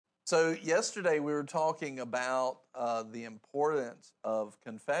So yesterday we were talking about the importance of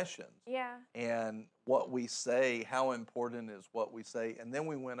confessions. Yeah. And what we say, how important is what we say. And then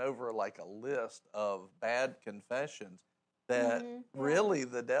we went over like a list of bad confessions that really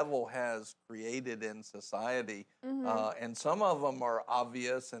the devil has created in society. And some of them are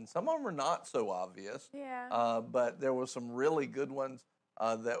obvious and some of them are not so obvious. Yeah. But there were some really good ones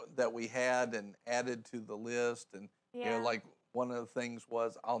that we had and added to the list. And, like one of the things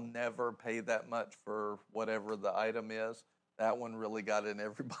was, I'll never pay that much for whatever the item is. That one really got in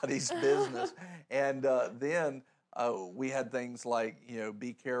everybody's business. And then we had things like,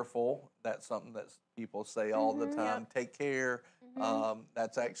 be careful. That's something that people say all the time. Yep. Take care.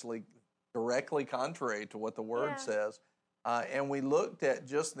 That's actually directly contrary to what the Word says. And we looked at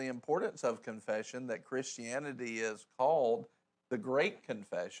just the importance of confession, that Christianity is called the Great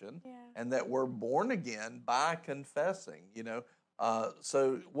Confession, and that we're born again by confessing,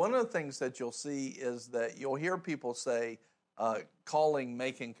 So one of the things that you'll see is that you'll hear people say,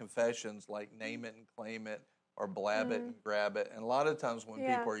 making confessions like name it and claim it, or blab it and grab it. And a lot of times when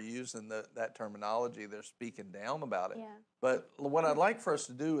people are using that terminology, they're speaking down about it. Yeah. But what I'd like for us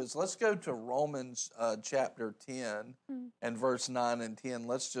to do is let's go to Romans chapter 10 and verse 9 and 10.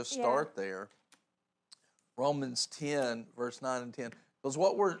 Let's just start there. Romans 10, verse 9 and 10. Because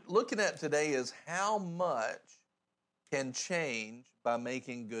what we're looking at today is how much can change by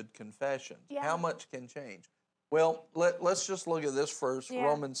making good confessions. Yeah. How much can change? Well, let's just look at this first. Yeah.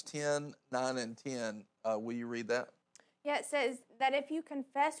 Romans 10, 9 and 10. Will you read that? Yeah, it says that if you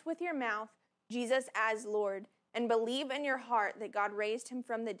confess with your mouth Jesus as Lord and believe in your heart that God raised him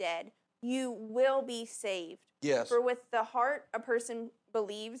from the dead, you will be saved. Yes. For with the heart a person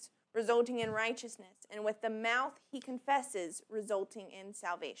believes, resulting in righteousness, and with the mouth he confesses, resulting in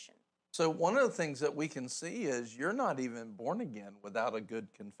salvation. So one of the things that we can see is you're not even born again without a good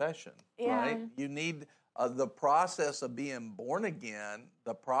confession, right? You need the process of being born again,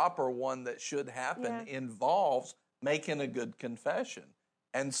 the proper one that should happen, involves making a good confession.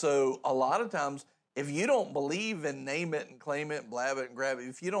 And so a lot of times, if you don't believe in name it and claim it, blab it and grab it,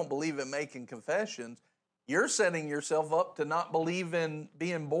 if you don't believe in making confessions, you're setting yourself up to not believe in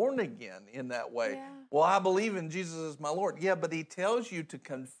being born again in that way. Yeah. Well, I believe in Jesus as my Lord. Yeah, but he tells you to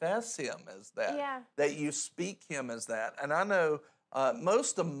confess him as that, that you speak him as that. And I know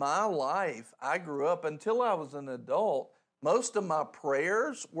most of my life, I grew up until I was an adult, most of my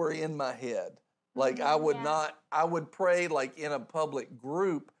prayers were in my head. Like I would pray like in a public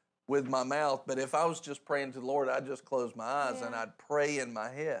group with my mouth, but if I was just praying to the Lord, I'd just close my eyes and I'd pray in my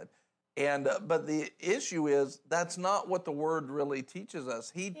head. And but the issue is that's not what the Word really teaches us.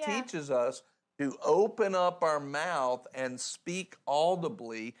 He teaches us to open up our mouth and speak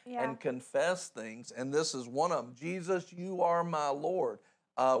audibly and confess things. And this is one of them. Jesus, you are my Lord,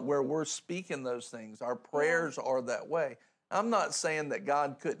 where we're speaking those things. Our prayers are that way. I'm not saying that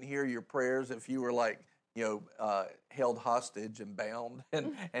God couldn't hear your prayers if you were like, held hostage and bound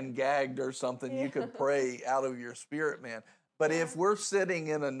and gagged or something. You could pray out of your spirit, man. But if we're sitting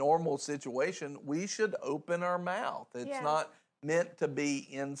in a normal situation, we should open our mouth. It's not meant to be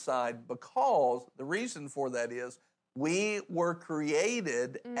inside, because the reason for that is we were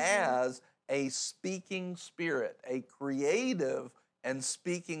created as a speaking spirit, a creative and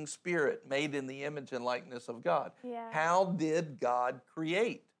speaking spirit made in the image and likeness of God. Yeah. How did God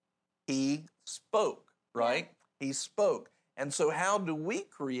create? He spoke, right? He spoke. And so how do we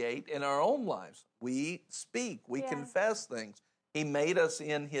create in our own lives? We speak. We confess things. He made us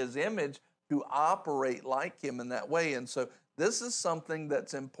in his image to operate like him in that way. And so this is something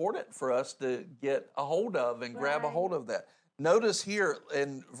that's important for us to get a hold of and grab a hold of that. Notice here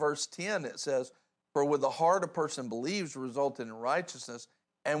in verse 10, it says, for with the heart a person believes, resulting in righteousness,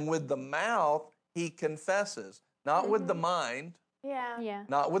 and with the mouth he confesses. Not with the mind.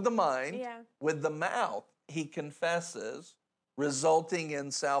 Not with the mind. With the mouth he confesses, resulting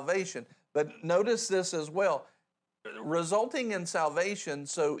in salvation. But notice this as well. Resulting in salvation,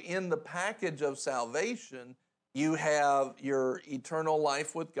 so in the package of salvation, you have your eternal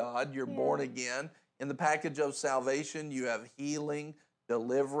life with God. You're born again. In the package of salvation, you have healing,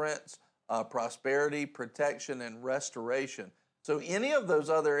 deliverance, prosperity, protection, and restoration. So any of those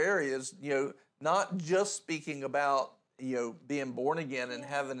other areas, not just speaking about, being born again and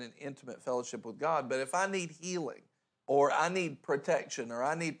having an intimate fellowship with God, but if I need healing, or I need protection, or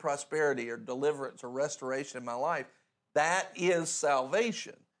I need prosperity, or deliverance, or restoration in my life, that is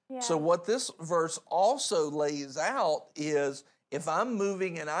salvation. So what this verse also lays out is, if I'm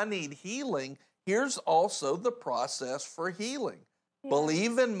moving and I need healing, here's also the process for healing.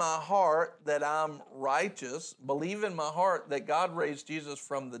 Believe in my heart that I'm righteous. Believe in my heart that God raised Jesus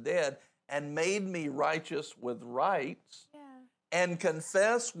from the dead and made me righteous with rights. Yeah. And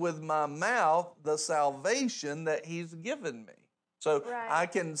confess with my mouth the salvation that he's given me. So I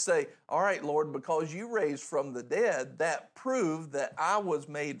can say, all right, Lord, because you raised from the dead, that proved that I was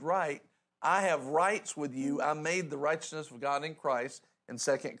made right. I have rights with you. I made the righteousness of God in Christ in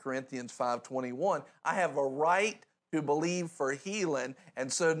 2 Corinthians 5:21. I have a right to believe for healing.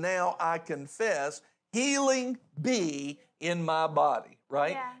 And so now I confess, healing be in my body,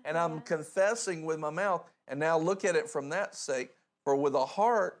 right? Yeah, and I'm confessing with my mouth. And now look at it from that sake. For with the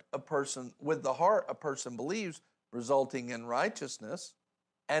heart a person believes, resulting in righteousness,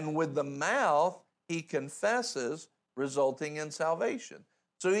 and with the mouth he confesses, resulting in salvation.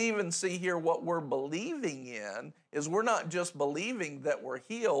 So you even see here what we're believing in is we're not just believing that we're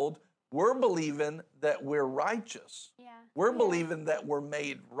healed, we're believing that we're righteous. We're believing that we're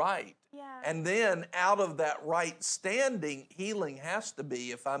made right. And then out of that right standing, healing has to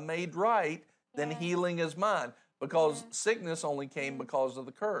be. If I'm made right, then healing is mine. Because sickness only came because of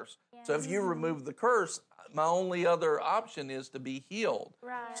the curse. So if you remove the curse, my only other option is to be healed.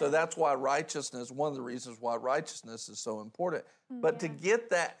 So that's why righteousness, one of the reasons why righteousness is so important. But to get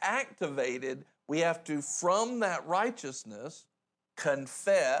that activated, we have to, from that righteousness,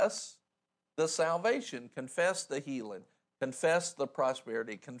 confess the salvation, confess the healing, confess the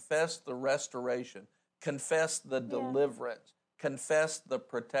prosperity, confess the restoration, confess the deliverance, confess the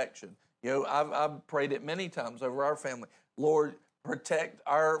protection. You know, I've prayed it many times over our family. Lord, protect,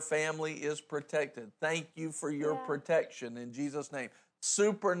 our family is protected. Thank you for your protection in Jesus' name.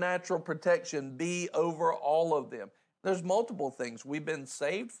 Supernatural protection be over all of them. There's multiple things we've been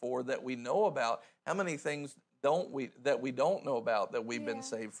saved for that we know about. How many things that we don't know about that we've been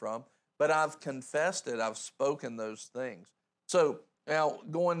saved from? But I've confessed it. I've spoken those things. So now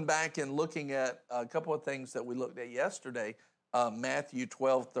going back and looking at a couple of things that we looked at yesterday, Matthew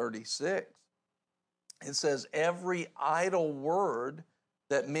 12:36, it says, every idle word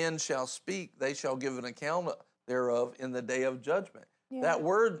that men shall speak, they shall give an account thereof in the day of judgment. That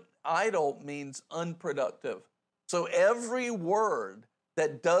word idle means unproductive. So every word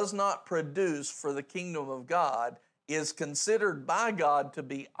that does not produce for the kingdom of God is considered by God to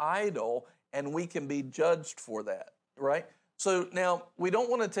be idle, and we can be judged for that, right? So now we don't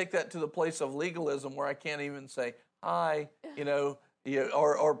want to take that to the place of legalism where I can't even say hi,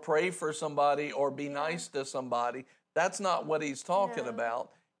 or pray for somebody or be nice to somebody. That's not what he's talking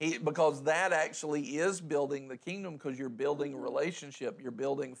about. Because that actually is building the kingdom, because you're building a relationship, you're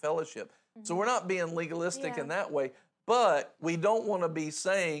building fellowship. So we're not being legalistic in that way, but we don't want to be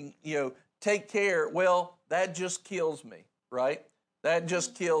saying, take care. Well, that just kills me, right? That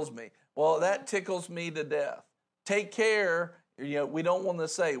just kills me. Well, that tickles me to death. Take care. We don't want to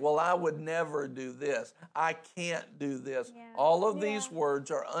say, well, I would never do this. I can't do this. All of these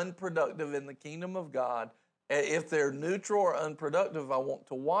words are unproductive in the kingdom of God. If they're neutral or unproductive, I want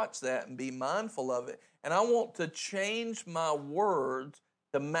to watch that and be mindful of it. And I want to change my words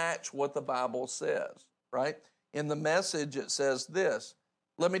to match what the Bible says, right? In the Message, it says this.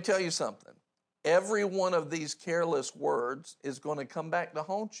 Let me tell you something. Every one of these careless words is going to come back to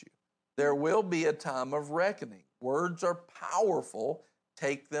haunt you. There will be a time of reckoning. Words are powerful.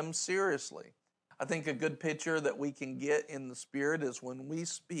 Take them seriously. I think a good picture that we can get in the Spirit is when we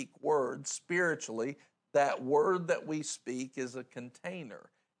speak words spiritually, that word that we speak is a container,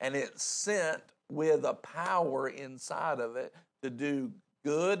 and it's sent with a power inside of it to do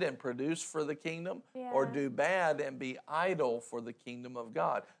good and produce for the kingdom, or do bad and be idle for the kingdom of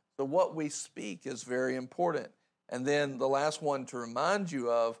God. So what we speak is very important. And then the last one to remind you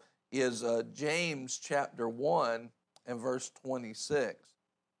of is James chapter 1 and verse 26.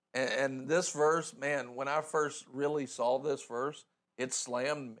 And this verse, man, when I first really saw this verse, it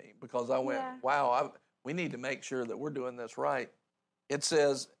slammed me, because I went, wow, we need to make sure that we're doing this right. It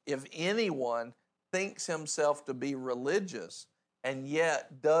says, if anyone thinks himself to be religious and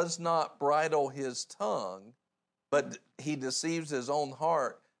yet does not bridle his tongue, but he deceives his own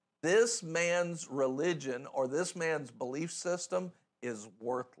heart, this man's religion or this man's belief system is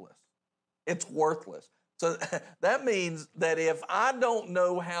worthless. It's worthless. So that means that if I don't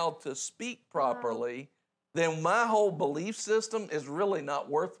know how to speak properly, then my whole belief system is really not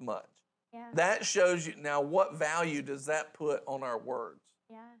worth much. That shows you, now what value does that put on our words?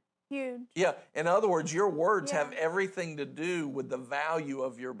 Huge. Yeah, in other words, your words have everything to do with the value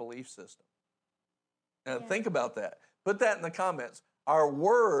of your belief system. Now think about that. Put that in the comments. Our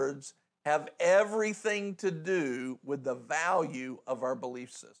words have everything to do with the value of our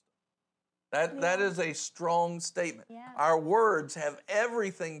belief system. That is a strong statement. Yeah. Our words have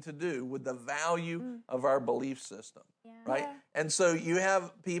everything to do with the value of our belief system, right? Yeah. And so you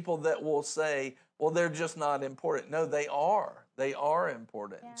have people that will say, well, they're just not important. No, they are. They are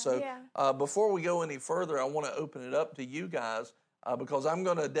important. Yeah. So Yeah. before we go any further, I want to open it up to you guys because I'm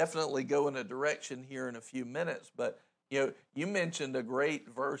going to definitely go in a direction here in a few minutes. But you mentioned a great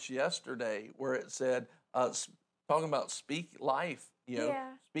verse yesterday where it said, talking about speak life,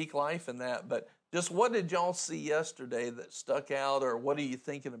 speak life in that. But just what did y'all see yesterday that stuck out, or what are you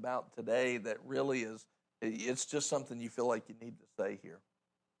thinking about today that really it's just something you feel like you need to say here?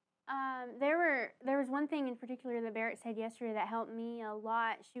 There was one thing in particular that Barrett said yesterday that helped me a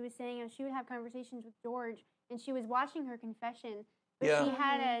lot. She was saying she would have conversations with George, and she was watching her confession, but Yeah.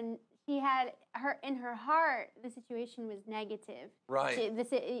 she had her in her heart the situation was negative. Right. She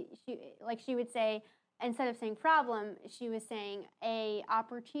would say, instead of saying problem, she was saying a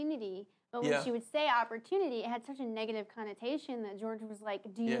opportunity. But when she would say opportunity, it had such a negative connotation that George was like,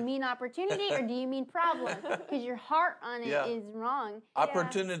 do you mean opportunity or do you mean problem? Because your heart on it is wrong.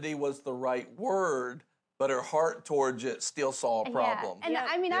 Opportunity was the right word, but her heart towards it still saw a problem. And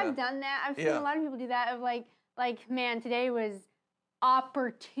I mean, I've done that. I've seen a lot of people do that of like, man, today was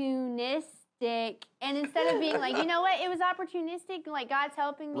opportunistic. And instead of being like, you know what, it was opportunistic, like God's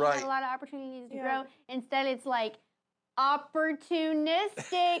helping me, I had a lot of opportunities to grow. Instead, it's like,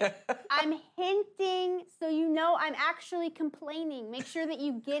 opportunistic. I'm hinting so you know I'm actually complaining. Make sure that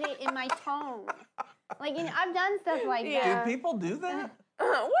you get it in my tone. Like, I've done stuff like that. Do people do that?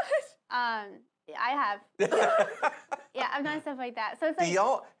 What? I have. Yeah, I've done stuff like that. So it's like,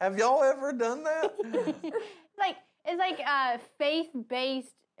 have y'all ever done that? it's like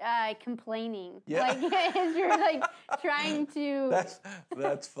faith-based complaining. Yeah. Like, you're like trying to.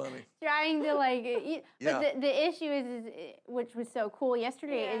 That's funny. Trying to but the issue is which was so cool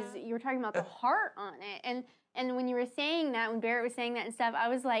yesterday is you were talking about the heart on it, and when you were saying that, when Barrett was saying that and stuff, I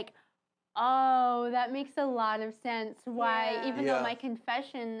was like, oh, that makes a lot of sense. Why even though my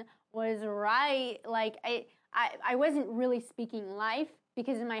confession was right, like I wasn't really speaking life.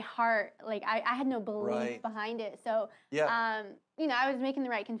 Because in my heart, like I had no belief behind it. So, I was making the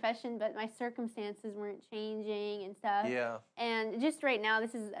right confession, but my circumstances weren't changing and stuff. Yeah. And just right now,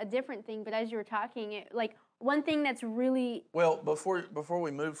 this is a different thing. But as you were talking, one thing that's really before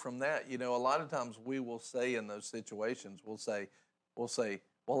we move from that, a lot of times we will say in those situations, we'll say,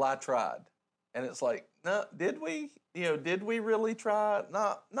 well, I tried, and it's like, no, did we? Did we really try?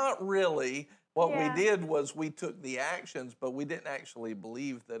 Not really. What we did was we took the actions, but we didn't actually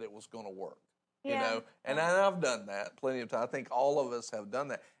believe that it was going to work. And I've done that plenty of times. I think all of us have done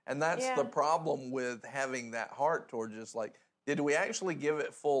that. And that's the problem with having that heart towards us. Like, did we actually give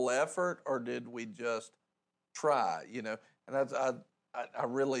it full effort, or did we just try? And that's I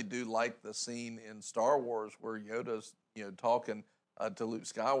really do like the scene in Star Wars where Yoda's talking to Luke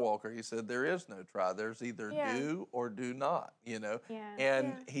Skywalker. He said, there is no try. There's either do or do not,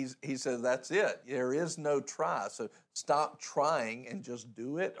 And he said, that's it. There is no try. So stop trying and just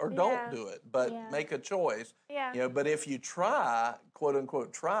do it or don't do it, but make a choice. But if you try, quote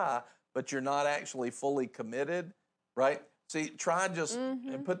unquote, try, but you're not actually fully committed, right? See, try just,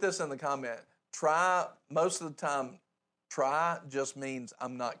 and put this in the comment, try, most of the time, try just means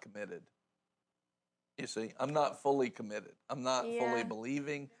I'm not committed. You see, I'm not fully committed. I'm not fully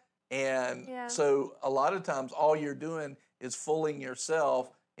believing. And so a lot of times all you're doing is fooling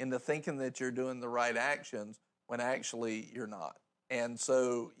yourself into thinking that you're doing the right actions when actually you're not. And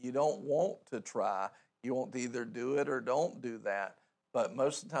so you don't want to try. You want to either do it or don't do that. But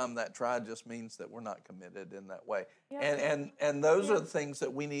most of the time that try just means that we're not committed in that way. And those are the things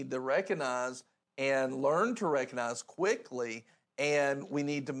that we need to recognize and learn to recognize quickly. And we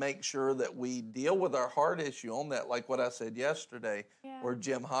need to make sure that we deal with our heart issue on that, like what I said yesterday, where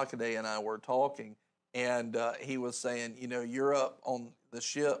Jim Hockaday and I were talking, and he was saying, you're up on the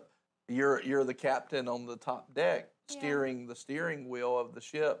ship, you're the captain on the top deck, steering the steering wheel of the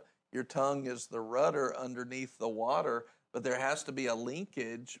ship. Your tongue is the rudder underneath the water, but there has to be a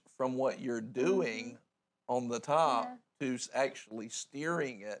linkage from what you're doing on the top to actually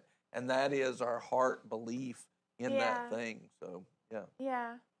steering it, and that is our heart belief in that thing. So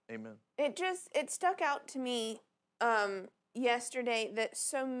amen. It stuck out to me yesterday that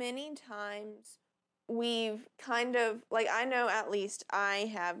so many times we've kind of, like, I know at least I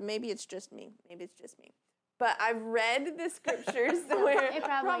have, maybe it's just me, but I've read the scriptures where it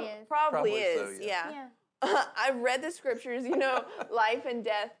probably probably is so, yeah. I've read the scriptures, life and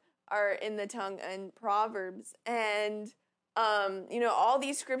death are in the tongue, and Proverbs, and all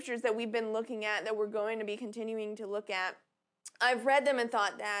these scriptures that we've been looking at, that we're going to be continuing to look at, I've read them and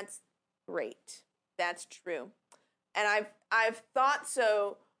thought, that's great. That's true. And I've thought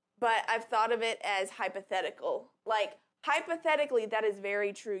so, but I've thought of it as hypothetical. Like, hypothetically, that is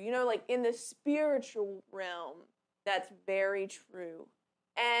very true. You know, like in the spiritual realm, that's very true.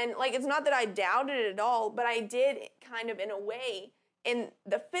 And like, it's not that I doubted it at all, but I did kind of in a way in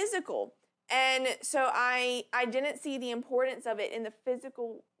the physical. And so I didn't see the importance of it in the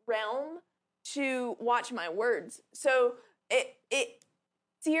physical realm to watch my words. So it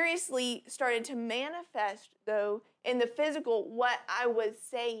seriously started to manifest, though, in the physical what I was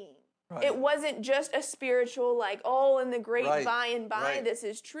saying. Right. It wasn't just a spiritual, like, oh, in the great by and by, this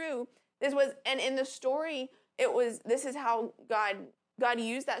is true. This was, and in the story, this is how God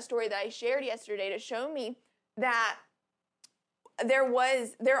used that story that I shared yesterday to show me that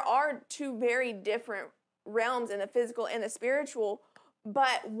there are two very different realms in the physical and the spiritual,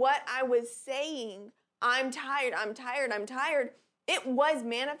 but what I was saying, I'm tired, it was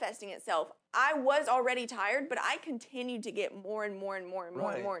manifesting itself. I was already tired, but I continued to get more and more and more and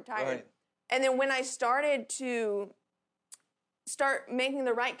more and more tired. Right. And then when I started to start making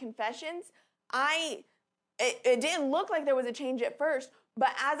the right confessions, it didn't look like there was a change at first, but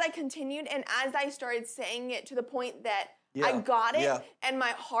as I continued and as I started saying it to the point that I got it and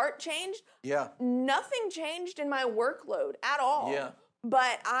my heart changed, nothing changed in my workload at all. Yeah.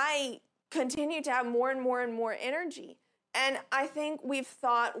 But I continued to have more and more and more energy. And I think we've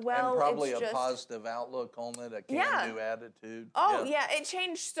thought, well, and probably it's just a positive outlook on it, a can-do attitude. Oh, yeah. It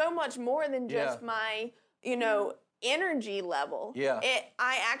changed so much more than just my, energy level. Yeah.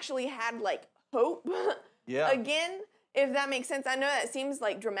 I actually had, like, hope again, if that makes sense. I know that seems,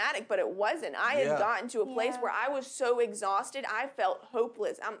 like, dramatic, but it wasn't. I had gotten to a place where I was so exhausted, I felt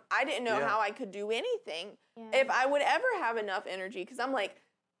hopeless. I didn't know how I could do anything, if I would ever have enough energy, because I'm like,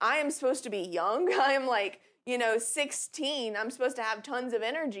 I am supposed to be young. I am, like, 16, I'm supposed to have tons of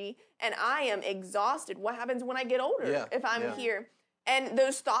energy, and I am exhausted. What happens when I get older if I'm here? And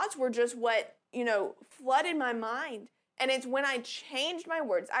those thoughts were just what, flooded my mind. And it's when I changed my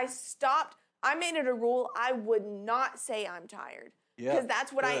words, I made it a rule I would not say I'm tired. Because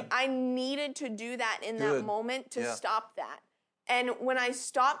that's what I needed to do that in that moment to stop that. And when I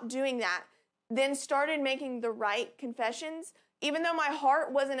stopped doing that, then started making the right confessions, even though my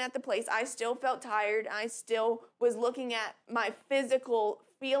heart wasn't at the place, I still felt tired. I still was looking at my physical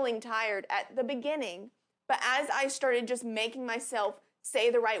feeling tired at the beginning. But as I started just making myself say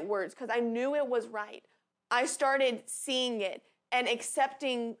the right words, because I knew it was right, I started seeing it and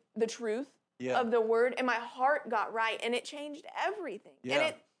accepting the truth of the word, and my heart got right, and it changed everything.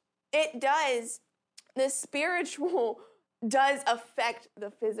 And it does, the spiritual does affect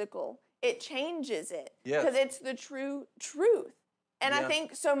the physical. It changes it because it's the true truth. And I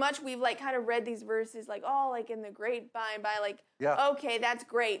think so much we've like kind of read these verses like, oh, like in the great by and by, like, okay, that's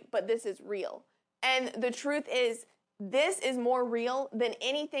great, but this is real. And the truth is, this is more real than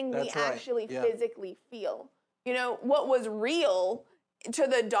anything we actually physically feel. What was real to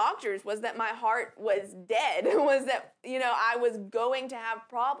the doctors was that my heart was dead, was that, I was going to have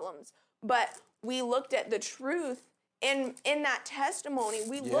problems. But we looked at the truth in that testimony.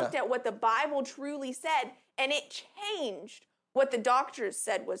 We looked at what the Bible truly said, and it changed what the doctors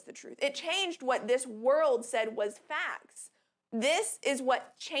said was the truth. It changed what this world said was facts. This is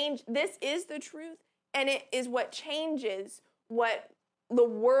what changed. This is the truth, and it is what changes what the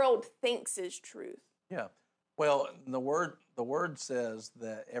world thinks is truth. Yeah. Well, the word says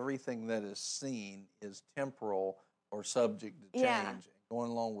that everything that is seen is temporal or subject to change. Yeah.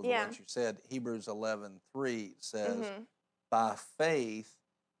 Going along with what you said, Hebrews 11:3 says, by faith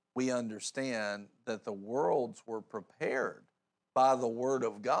we understand that the worlds were prepared by the word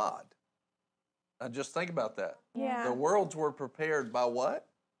of God. Now just think about that. Yeah. The worlds were prepared by what?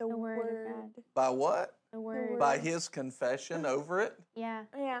 The word of God. By what? The word. By his confession over it? Yeah.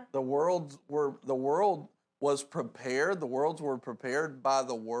 Yeah. The world was prepared. The worlds were prepared by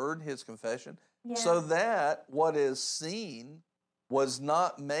the word, his confession, so that what is seen was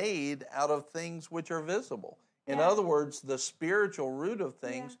not made out of things which are visible. In other words, the spiritual root of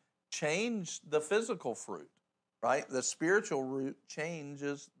things changed the physical fruit, right? The spiritual root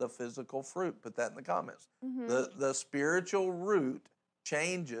changes the physical fruit. Put that in the comments. The spiritual root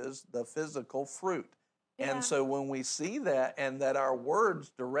changes the physical fruit. Yeah. And so when we see that and that our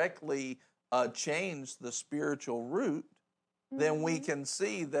words directly change the spiritual root, then we can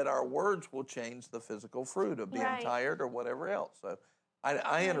see that our words will change the physical fruit of being tired or whatever else. So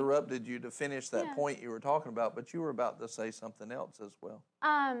I interrupted you to finish that point you were talking about, but you were about to say something else as well.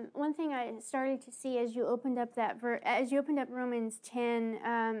 One thing I started to see as you opened up Romans 10,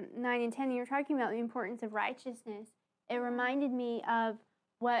 9 and 10, and you were talking about the importance of righteousness. It reminded me of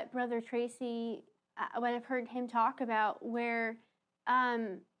what Brother Tracy, what I've heard him talk about, where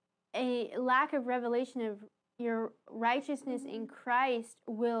a lack of revelation of your righteousness in Christ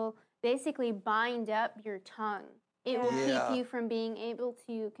will basically bind up your tongue. It will keep you from being able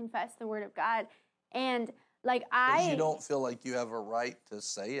to confess the word of God. And like because you don't feel like you have a right to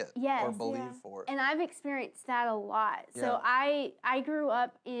say it or believe for it. And I've experienced that a lot. So I grew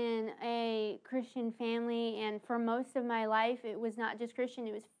up in a Christian family, and for most of my life, it was not just Christian,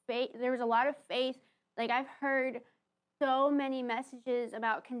 it was faith. There was a lot of faith. Like I've heard so many messages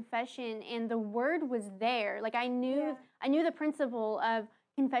about confession, and the word was there. Like I knew the principle of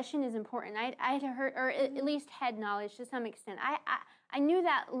confession is important. I had heard, or at least head knowledge to some extent. I knew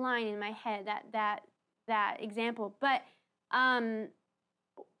that line in my head, that example, but I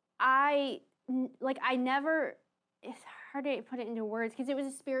never. It's hard to put it into words because it was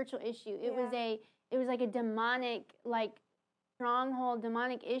a spiritual issue. It was like a demonic, like stronghold,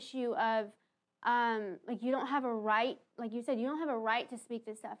 demonic issue of like you don't have a right, like you said, you don't have a right to speak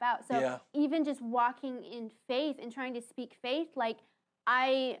this stuff out. So even just walking in faith and trying to speak faith, like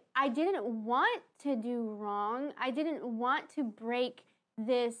I didn't want to do wrong. I didn't want to break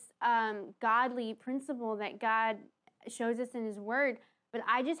this godly principle that God shows us in His Word, but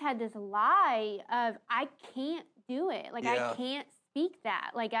I just had this lie of I can't do it. Like I can't speak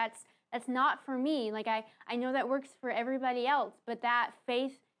that. Like that's not for me. Like I know that works for everybody else, but that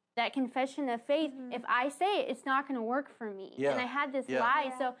faith, that confession of faith, if I say it, it's not going to work for me. And I had this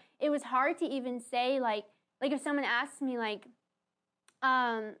lie, so it was hard to even say like if someone asked me like,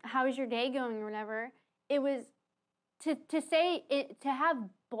 how's your day going or whatever, it was to say it, to have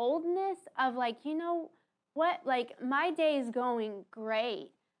boldness of like, you know what, like my day is going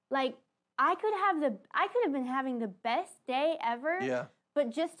great. Like I could have been having the best day ever. But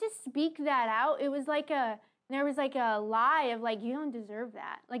just to speak that out, it was like there was like a lie of like, you don't deserve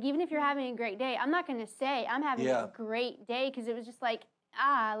that. Like even if you're having a great day, I'm not going to say I'm having a great day, because it was just like,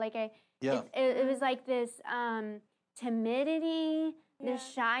 it was like this timidity,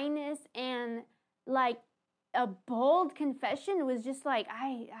 this shyness, and like a bold confession was just like,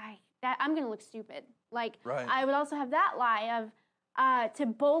 I'm going to look stupid. Like I would also have that lie of to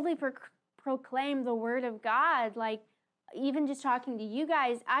boldly proclaim the word of God. Like even just talking to you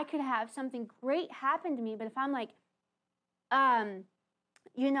guys, I could have something great happen to me, but if I'm like,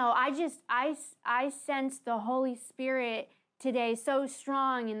 you know, I sense the Holy Spirit today so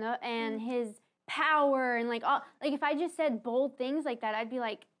strong, and His power, and like all, like if I just said bold things like that, I'd be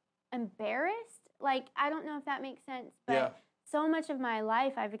like embarrassed. Like I don't know if that makes sense, but so much of my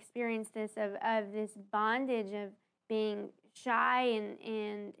life I've experienced this of this bondage of being shy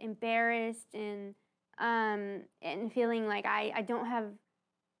and embarrassed and feeling like I don't have,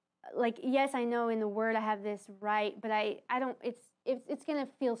 like, yes, I know in the Word I have this right, but I don't, it's going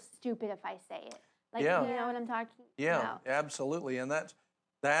to feel stupid if I say it. Like, you know what I'm talking about? Yeah, absolutely. And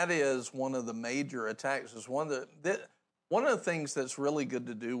that is one of the major attacks. Is one of the things that's really good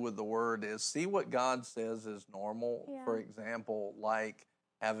to do with the Word is see what God says is normal. For example, like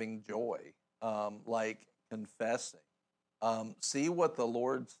having joy, like confessing. See what the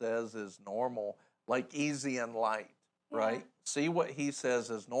Lord says is normal, like easy and light, right? See what He says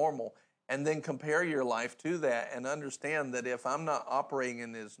is normal, and then compare your life to that and understand that if I'm not operating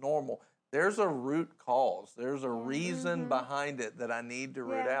in His normal, there's a root cause. There's a reason behind it that I need to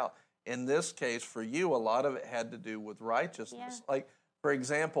root out. In this case, for you, a lot of it had to do with righteousness. Like, for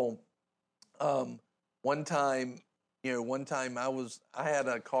example, one time I had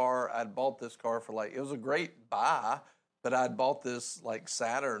a car. I'd bought this car for it was a great buy, but I'd bought this like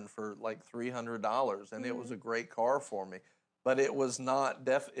Saturn for like $300, and it was a great car for me. But it was not.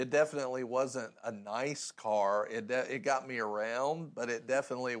 It definitely wasn't a nice car. It got me around, but it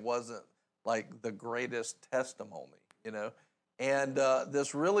definitely wasn't like the greatest testimony, you know. And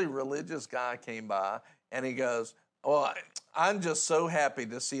this really religious guy came by, and he goes, "Well, I'm just so happy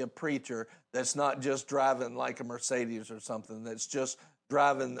to see a preacher that's not just driving like a Mercedes or something, that's just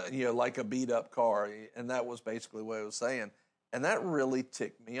driving, you know, like a beat-up car." And that was basically what he was saying. And that really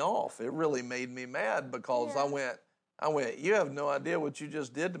ticked me off. It really made me mad because I went, you have no idea what you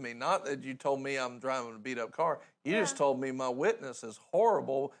just did to me. Not that you told me I'm driving a beat-up car. You just told me my witness is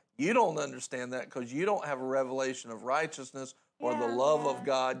horrible. You don't understand that because you don't have a revelation of righteousness or the love of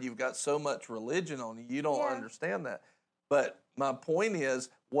God. You've got so much religion on you. You don't understand that. But my point is,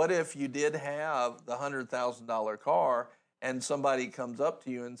 what if you did have the $100,000 car and somebody comes up to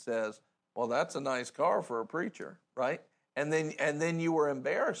you and says, "Well, that's a nice car for a preacher," right? And then you were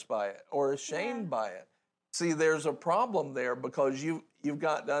embarrassed by it or ashamed by it. See, there's a problem there because you've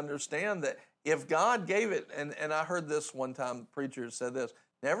got to understand that if God gave it, and I heard this one time, the preacher said this,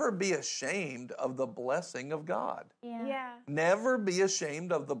 never be ashamed of the blessing of God. Yeah. Never be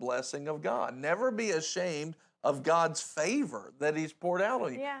ashamed of the blessing of God. Never be ashamed of God's favor that He's poured out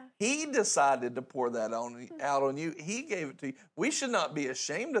on you. Yeah. He decided to pour that out on you. He gave it to you. We should not be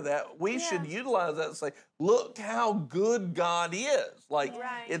ashamed of that. We should utilize that and say, look how good God is. Like,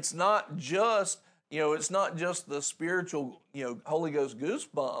 it's not just, it's not just the spiritual, Holy Ghost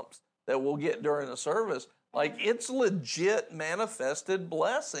goosebumps that we'll get during a service. Like, it's legit manifested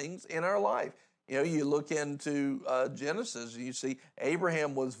blessings in our life. You look into Genesis, you see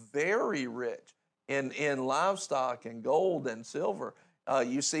Abraham was very rich in livestock and gold and silver.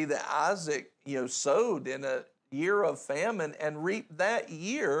 You see that Isaac, sowed in a year of famine and reaped that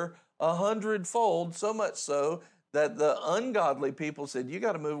year 100-fold, so much so that the ungodly people said, you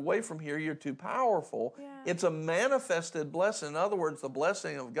got to move away from here, you're too powerful. Yeah. It's a manifested blessing. In other words, the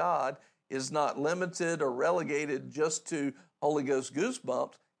blessing of God is not limited or relegated just to Holy Ghost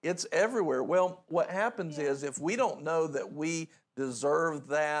goosebumps. It's everywhere. Well, what happens is if we don't know that we deserve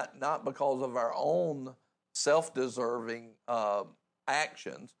that, not because of our own self-deserving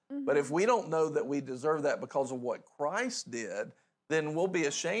actions, but if we don't know that we deserve that because of what Christ did, then we'll be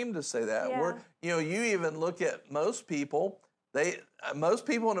ashamed to say that. You even look at most people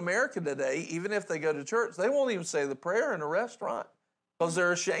in America today, even if they go to church, they won't even say the prayer in a restaurant because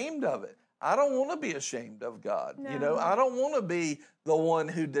they're ashamed of it. I don't want to be ashamed of God. No. I don't want to be the one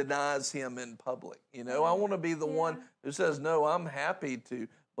who denies Him in public. I want to be the one who says, no, I'm happy to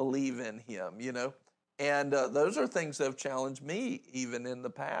believe in Him, And those are things that have challenged me even in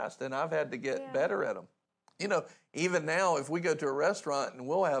the past, and I've had to get better at them. Even now, if we go to a restaurant and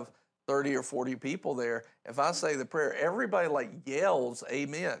we'll have 30 or 40 people there, if I say the prayer, everybody yells,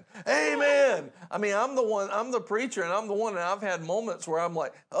 amen. Amen. I mean, I'm the preacher, and I'm the one, and I've had moments where I'm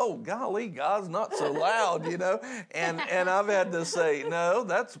like, oh, golly, God's not so loud, and I've had to say, no,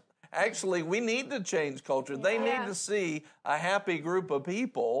 that's actually, we need to change culture. They need to see a happy group of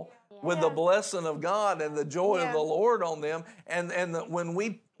people with the blessing of God and the joy of the Lord on them, and when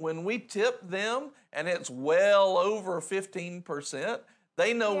we tip them, and it's well over 15%,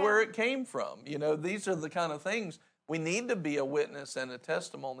 they know where it came from. These are the kind of things we need to be a witness and a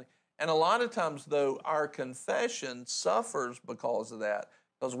testimony. And a lot of times, though, our confession suffers because of that,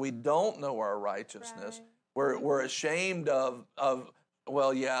 because we don't know our righteousness. Right. We're ashamed of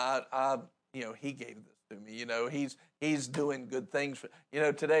well, He gave this to me. He's doing good things.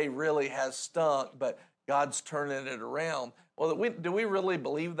 Today really has stunk, but God's turning it around. Well, do we really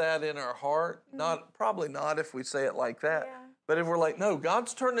believe that in our heart? Probably not if we say it like that. Yeah. But if we're like, no,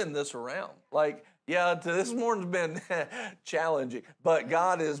 God's turning this around. This morning's been challenging, but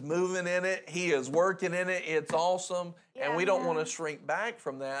God is moving in it. He is working in it. It's awesome. And we don't want to shrink back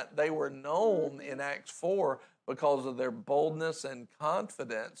from that. They were known in Acts 4 because of their boldness and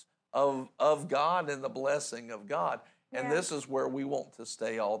confidence of God and the blessing of God. And this is where we want to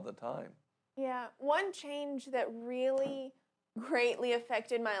stay all the time. Yeah. One change that really greatly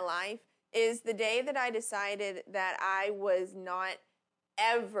affected my life is the day that I decided that I was not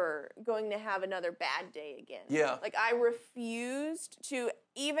ever going to have another bad day again. Yeah. I refused to,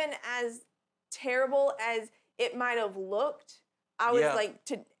 even as terrible as it might have looked, I was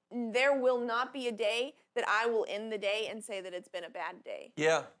there will not be a day that I will end the day and say that it's been a bad day.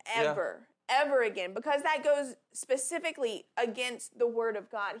 Yeah. Ever again, because that goes specifically against the Word of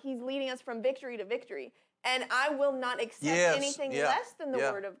God. He's leading us from victory to victory, and I will not accept anything less than the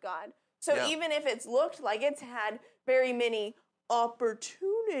Word of God. So even if it's looked like it's had very many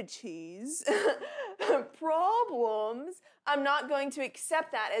opportunities, problems, I'm not going to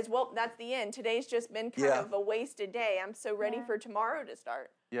accept that as, well, that's the end. Today's just been kind of a wasted day. I'm so ready for tomorrow to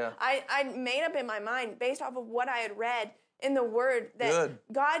start. Yeah. I made up in my mind, based off of what I had read in the Word, that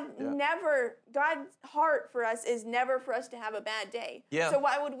God's heart for us is never for us to have a bad day. Yeah. So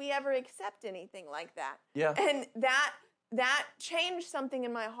why would we ever accept anything like that? Yeah. And that changed something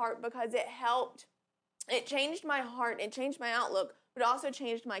in my heart, because it changed my heart, it changed my outlook, but also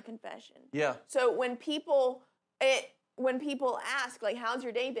changed my confession. Yeah. So when people ask, how's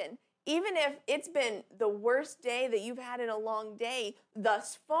your day been? Even if it's been the worst day that you've had in a long day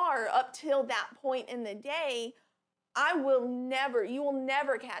thus far, up till that point in the day, you will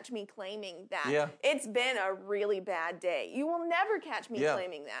never catch me claiming that it's been a really bad day. You will never catch me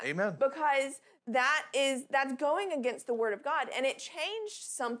claiming that. Amen. Because that's going against the Word of God. And it changed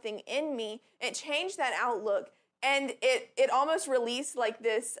something in me. It changed that outlook. And it almost released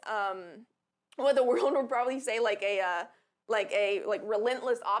this, what the world would probably say, like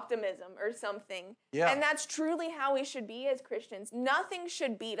relentless optimism or something. Yeah. And that's truly how we should be as Christians. Nothing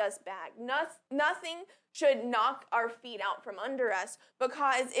should beat us back. Nothing should knock our feet out from under us,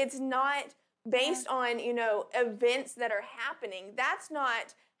 because it's not based on, events that are happening. That's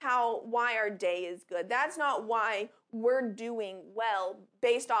not why our day is good. That's not why we're doing well,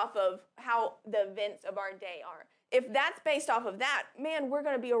 based off of how the events of our day are. If that's based off of that, man, we're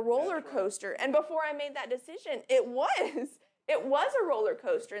going to be a roller coaster. And before I made that decision, it was a roller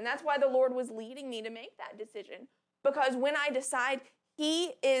coaster. And that's why the Lord was leading me to make that decision. Because when I decide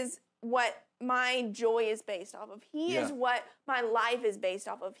He is what my joy is based off of, He is what my life is based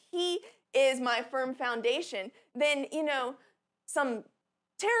off of, He is my firm foundation, then, some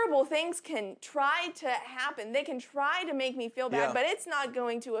terrible things can try to happen. They can try to make me feel bad, but it's not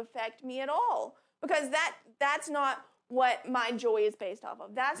going to affect me at all. Because that's not what my joy is based off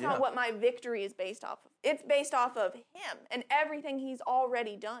of. That's not what my victory is based off of. It's based off of Him and everything He's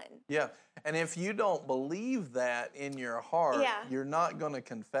already done. Yeah. And if you don't believe that in your heart, you're not going to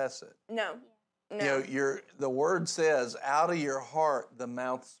confess it. No. The word says, out of your heart, the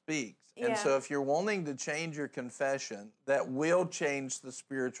mouth speaks. And so if you're wanting to change your confession, that will change the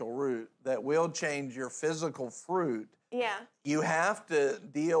spiritual root, that will change your physical fruit. Yeah. You have to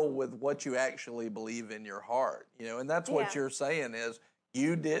deal with what you actually believe in your heart, and that's what you're saying is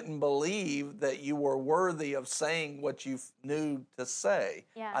you didn't believe that you were worthy of saying what you knew to say.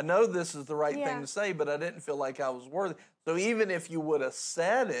 Yeah. I know this is the right thing to say, but I didn't feel like I was worthy. So even if you would have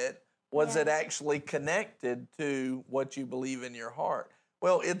said it, was it actually connected to what you believe in your heart?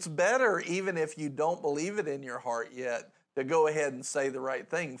 Well, it's better, even if you don't believe it in your heart yet, to go ahead and say the right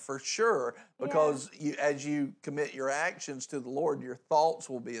thing for sure, because as you commit your actions to the Lord, your thoughts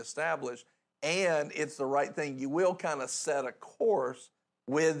will be established, and it's the right thing. You will kind of set a course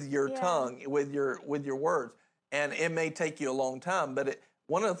with your tongue, with your words, and it may take you a long time, but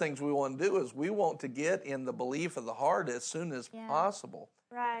one of the things we want to do is we want to get in the belief of the heart as soon as possible.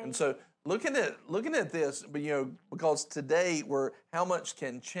 Right. And so looking at this, because today how much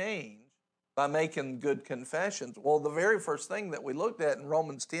can change by making good confessions. Well, the very first thing that we looked at in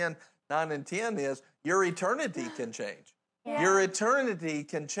Romans 10, 9 and 10 is your eternity can change. Yeah. Your eternity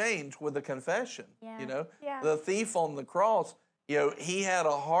can change with a confession. Yeah. The thief on the cross, he had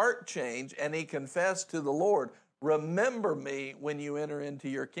a heart change and he confessed to the Lord, remember me when you enter into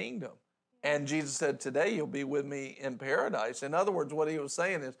your kingdom. And Jesus said, today you'll be with me in paradise. In other words, what he was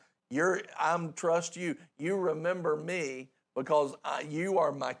saying is, I'm trust you. You remember me because you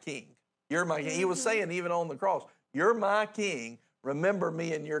are my king. You're my king. He was saying even on the cross, you're my king. Remember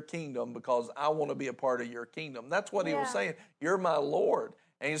me in your kingdom because I want to be a part of your kingdom. That's what he was saying. You're my Lord.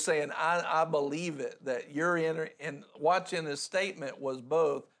 And he's saying, I believe it, that you're in. And watching his statement was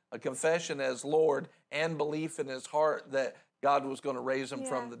both a confession as Lord and belief in his heart that God was going to raise him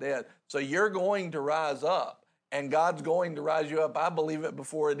from the dead. So you're going to rise up, and God's going to rise you up. I believe it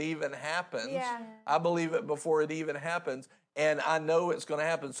before it even happens. Yeah. I believe it before it even happens, and I know it's going to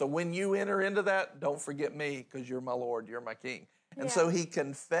happen. So when you enter into that, don't forget me because you're my Lord, you're my King. And so he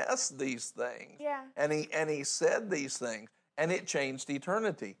confessed these things, and he said these things, and it changed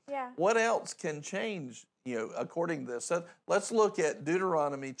eternity. Yeah. What else can change, according to this? So let's look at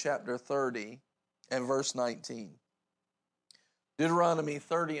Deuteronomy chapter 30 and verse 19. Deuteronomy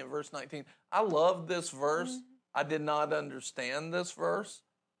 30 and verse 19. I love this verse. I did not understand this verse.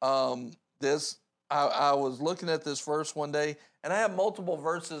 I was looking at this verse one day, and I have multiple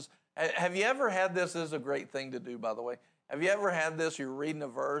verses. Have you ever had this? This is a great thing to do, by the way. Have you ever had this? You're reading a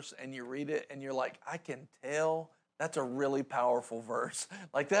verse, and you read it, and you're like, I can tell that's a really powerful verse.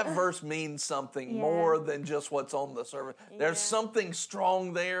 Like that verse means something more than just what's on the surface. There's something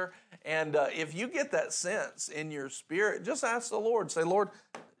strong there. And if you get that sense in your spirit, just ask the Lord. Say, Lord,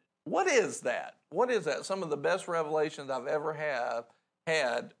 what is that? What is that? Some of the best revelations I've ever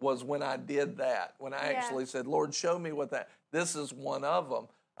had was when I did that. When I actually said, Lord, show me what that. This is one of them.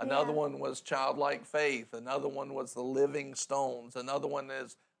 Another one was childlike faith. Another one was the living stones. Another one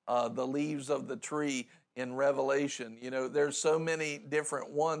is the leaves of the tree in Revelation. There's so many different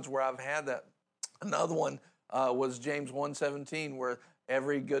ones where I've had that. Another one was James 1:17, where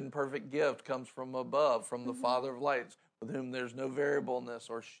every good and perfect gift comes from above, from the Father of lights, with whom there's no variableness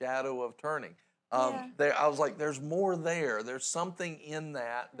or shadow of turning. I was like, there's more there. There's something in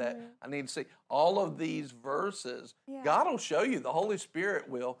that I need to see. All of these verses, God will show you. The Holy Spirit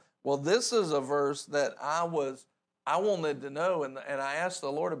will. Well, this is a verse that I wanted to know, and I asked the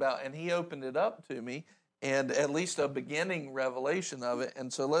Lord about, and he opened it up to me, and at least a beginning revelation of it.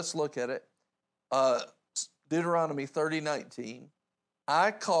 And so let's look at it. Deuteronomy 30:19.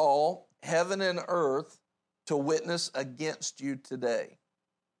 I call heaven and earth to witness against you today,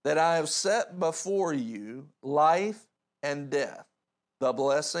 that I have set before you life and death, the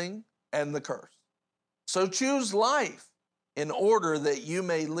blessing and the curse. So choose life in order that you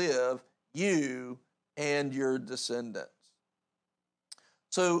may live, you and your descendants.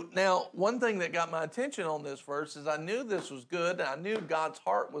 So now, one thing that got my attention on this verse is I knew this was good, and I knew God's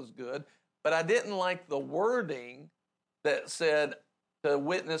heart was good, but I didn't like the wording that said to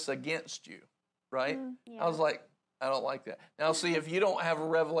witness against you, right? Yeah. I was like, I don't like that. Now, see, if you don't have a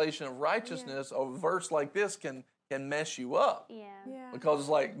revelation of righteousness, a verse like this can mess you up. Yeah. Because it's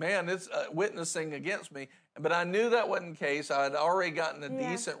like, man, it's witnessing against me. But I knew that wasn't the case. I had already gotten a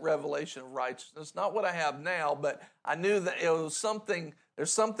decent revelation of righteousness. Not what I have now, but I knew that it was something,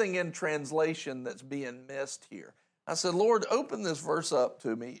 there's something in translation that's being missed here. I said, Lord, open this verse up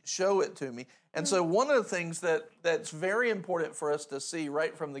to me, show it to me. And so one of the things that's very important for us to see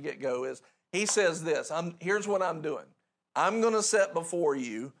right from the get-go is he says this, here's what I'm doing. I'm going to set before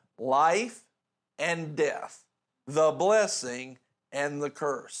you life and death, the blessing and the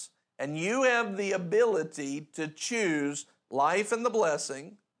curse. And you have the ability to choose life and the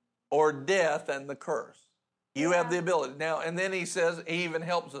blessing or death and the curse. You have the ability. Now, and then he says, he even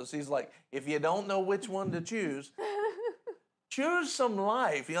helps us. He's like, if you don't know which one to choose, choose some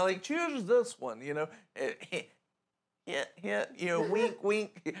life. You know, like choose this one, you know. Wink,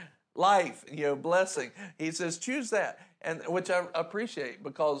 wink, life, blessing. He says, choose that. And which I appreciate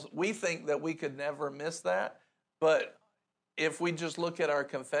because we think that we could never miss that. But if we just look at our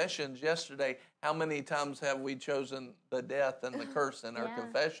confessions yesterday, how many times have we chosen the death and the curse in our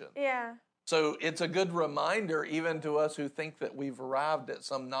confession? Yeah. So it's a good reminder, even to us who think that we've arrived at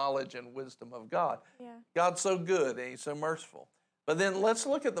some knowledge and wisdom of God. Yeah. God's so good and he's so merciful. But then let's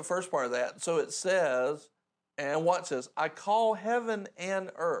look at the first part of that. So it says, and what says, I call heaven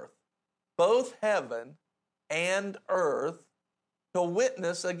and earth, both heaven and earth, to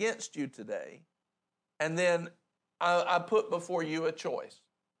witness against you today. And then I put before you a choice.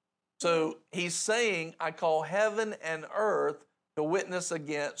 So he's saying, I call heaven and earth to witness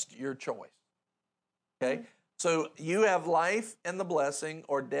against your choice. Okay? So you have life and the blessing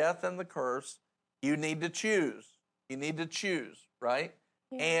or death and the curse. You need to choose. You need to choose, right?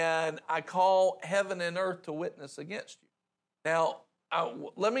 Yeah. And I call heaven and earth to witness against you. Now,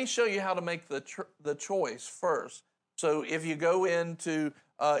 let me show you how to make the choice first. So if you go into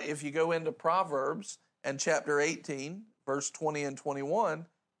Proverbs and chapter 18, verse 20 and 21,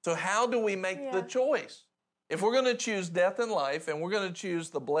 so how do we make the choice? If we're going to choose death and life and we're going to choose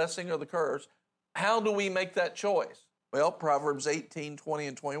the blessing or the curse, how do we make that choice? Well, Proverbs 18, 20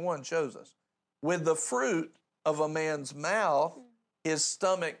 and 21 shows us. With the fruit of a man's mouth, his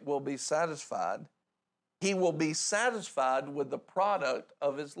stomach will be satisfied. He will be satisfied with the product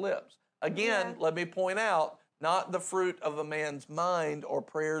of his lips. Again, let me point out, not the fruit of a man's mind or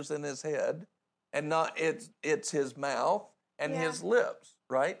prayers in his head, and not it's his mouth and his lips,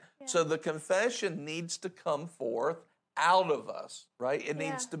 right? Yeah. So the confession needs to come forth out of us, right? It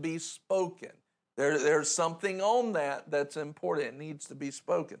needs to be spoken. There's something on that's important. It needs to be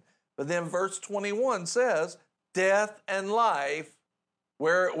spoken. But then verse 21 says, death and life,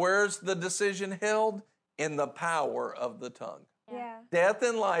 where's the decision held? In the power of the tongue. Yeah. Death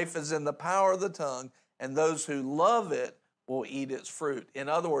and life is in the power of the tongue, and those who love it will eat its fruit. In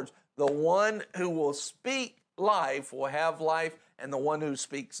other words, the one who will speak life will have life, and the one who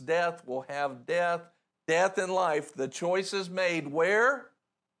speaks death will have death. Death and life, the choice is made where?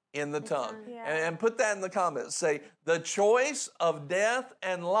 In the tongue. Yeah. And put that in the comments. Say, the choice of death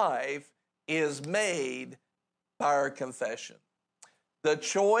and life is made by our confession. The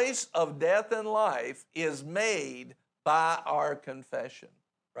choice of death and life is made by our confession,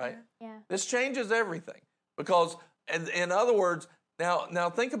 right? Yeah. This changes everything because, in other words,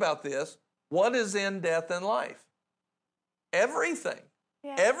 now think about this. What is in death and life? Everything.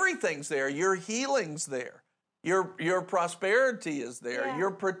 Yeah. Everything's there. Your healing's there. Your prosperity is there. Yeah.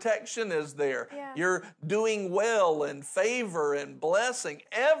 Your protection is there. Yeah. You're doing well and favor and blessing.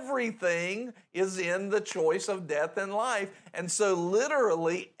 Everything is in the choice of death and life. And so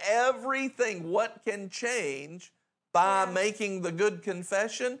literally everything, what can change by making the good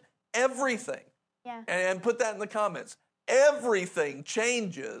confession? Everything. Yeah. And put that in the comments. Everything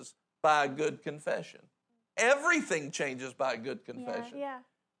changes by a good confession. Everything changes by a good confession. Yeah.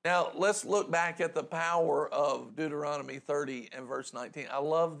 Now, let's look back at the power of Deuteronomy 30 and verse 19. I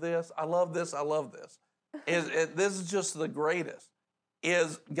love this. I love this. I love this. This is just the greatest.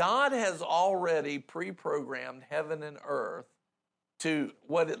 God has already pre-programmed heaven and earth to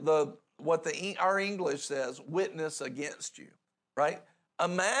what our English says, witness against you, right?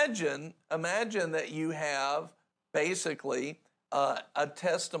 imagine that you have basically a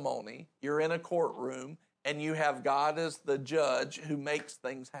testimony. You're in a courtroom, and you have God as the judge who makes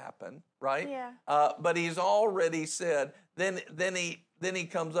things happen, right? Yeah. But he's already said, then he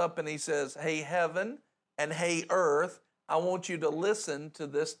comes up and he says, hey, heaven and hey, earth, I want you to listen to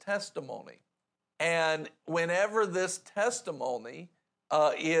this testimony. And whenever this testimony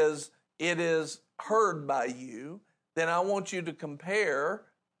is heard by you, then I want you to compare,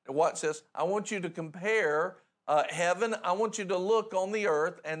 watch this, I want you to compare heaven, I want you to look on the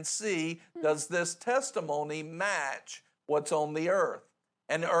earth and see, does this testimony match what's on the earth?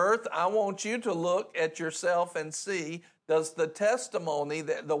 And earth, I want you to look at yourself and see, does the testimony,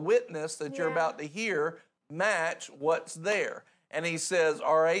 the witness that you're about to hear, match what's there? And he says,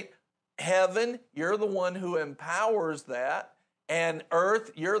 all right, heaven, you're the one who empowers that. And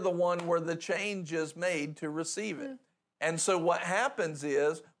earth, you're the one where the change is made to receive it. And so what happens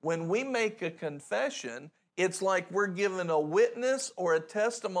is when we make a confession, it's like we're given a witness or a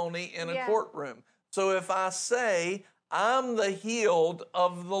testimony in a courtroom. So if I say, I'm the healed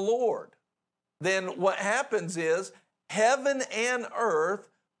of the Lord, then what happens is heaven and earth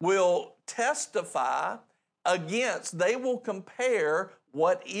will testify against, they will compare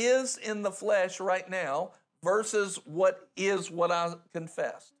what is in the flesh right now versus what I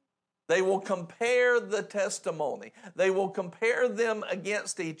confessed. They will compare the testimony. They will compare them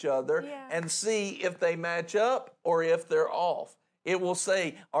against each other and see if they match up or if they're off. It will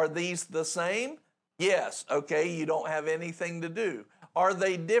say, are these the same? Yes. Okay, you don't have anything to do. Are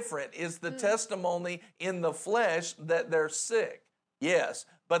they different? Is the testimony in the flesh that they're sick? Yes.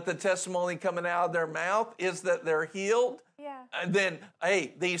 But the testimony coming out of their mouth is that they're healed? Yeah. And then,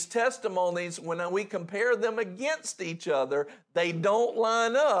 hey, these testimonies, when we compare them against each other, they don't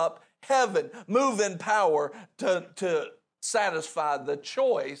line up. Heaven, move in power to satisfy the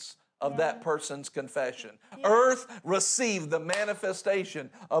choice of that person's confession. Earth, receive the manifestation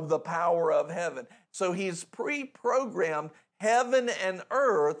of the power of heaven. So he's pre-programmed heaven and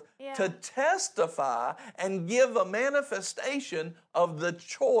earth to testify and give a manifestation of the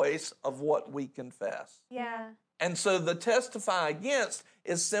choice of what we confess. Yeah. And so the testify against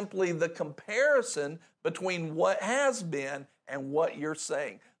is simply the comparison between what has been and what you're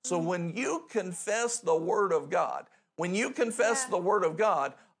saying. So when you confess the Word of God, the Word of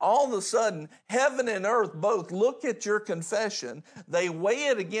God, all of a sudden, heaven and earth both look at your confession, they weigh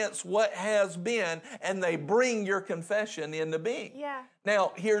it against what has been, and they bring your confession into being. Yeah.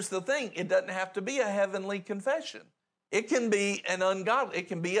 Now, here's the thing. It doesn't have to be a heavenly confession. It can be an ungodly, it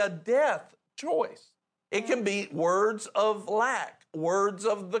can be a death choice. It can be words of lack, words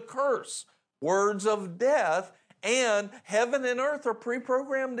of the curse, words of death, and heaven and earth are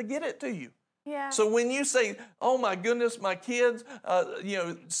pre-programmed to get it to you. Yeah. So when you say, oh my goodness, my kids,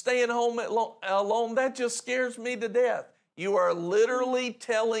 staying home alone, that just scares me to death. You are literally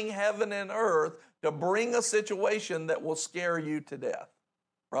telling heaven and earth to bring a situation that will scare you to death,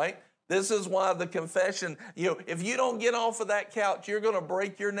 right? This is why the confession, if you don't get off of that couch, you're going to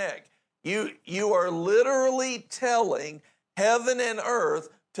break your neck. You are literally telling heaven and earth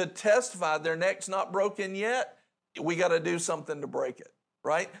to testify their neck's not broken yet. We got to do something to break it,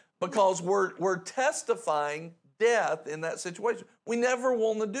 right? Because we're testifying death in that situation. We never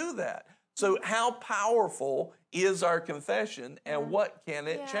want to do that. So how powerful is our confession, and what can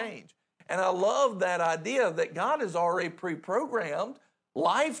it change? And I love that idea that God has already pre-programmed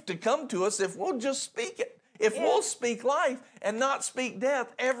life to come to us if we'll just speak it. If we'll speak life and not speak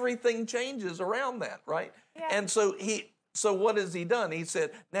death, everything changes around that, right? Yeah. And so what has he done? He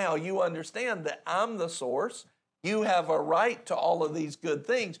said, now you understand that I'm the source. You have a right to all of these good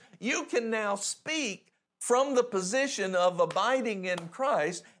things. You can now speak from the position of abiding in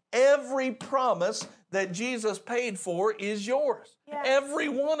Christ. Every promise that Jesus paid for is yours. Yeah. Every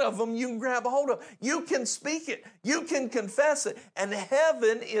one of them you can grab a hold of. You can speak it. You can confess it. And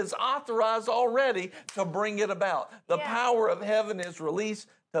heaven is authorized already to bring it about. The power of heaven is released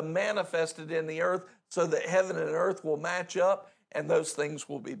to manifest it in the earth so that heaven and earth will match up and those things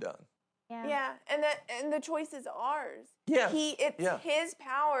will be done. Yeah, and the choice is ours. Yes. It's his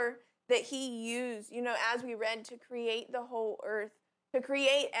power that he used, as we read, to create the whole earth, to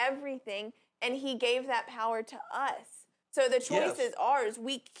create everything, and he gave that power to us. So the choice is ours.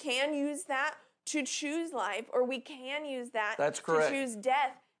 We can use that to choose life, or we can use that to choose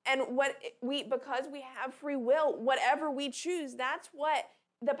death. And because we have free will, whatever we choose, that's what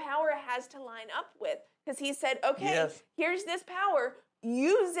the power has to line up with. Because he said, okay, here's this power.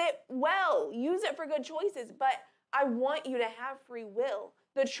 Use it well. Use it for good choices. But I want you to have free will.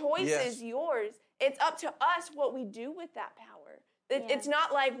 The choice is yours. It's up to us what we do with that power. It's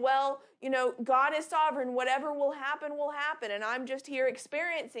not like, well, God is sovereign. Whatever will happen, and I'm just here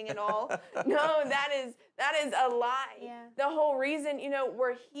experiencing it all. No, that is a lie. Yeah. The whole reason,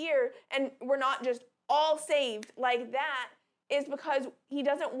 we're here and we're not just all saved like that is because he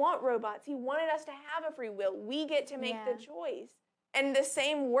doesn't want robots. He wanted us to have a free will. We get to make the choice. And the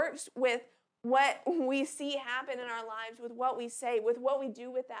same works with what we see happen in our lives, with what we say, with what we do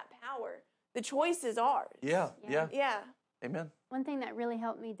with that power. The choice is ours. Yeah. Amen. One thing that really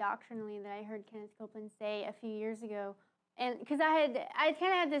helped me doctrinally that I heard Kenneth Copeland say a few years ago, and because I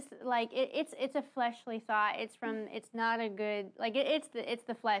kind of had this it's a fleshly thought. It's not a good it's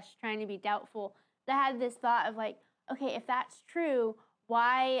the flesh trying to be doubtful. I had this thought of okay, if that's true,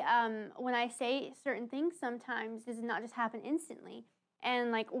 why when I say certain things sometimes does it not just happen instantly?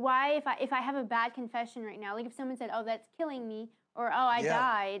 And why if I have a bad confession right now, if someone said, oh, that's killing me, or oh, I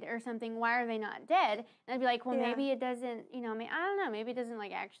died or something, why are they not dead? And I'd be like, well, maybe it doesn't, I don't know, maybe it doesn't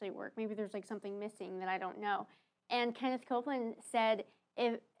actually work. Maybe there's something missing that I don't know. And Kenneth Copeland said,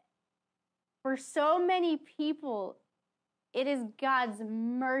 if for so many people, it is God's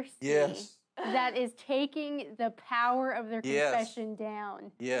mercy that is taking the power of their confession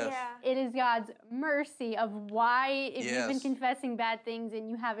down. Yes. Yeah. It is God's mercy of why, if you've been confessing bad things and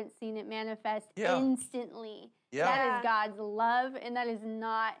you haven't seen it manifest instantly, that is God's love, and that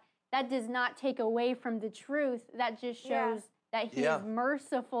does not take away from the truth. That just shows that he is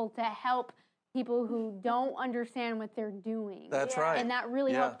merciful to help people who don't understand what they're doing. That's right. And that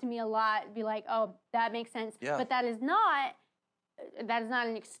really helped me a lot, be like, oh, that makes sense. Yeah. But that is not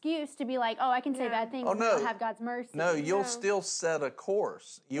an excuse to be like, oh, I can say bad things and not have God's mercy. No, you'll still set a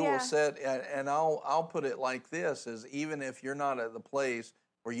course. You will set, and I'll put it like this, is even if you're not at the place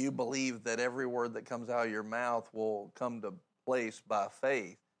where you believe that every word that comes out of your mouth will come to place by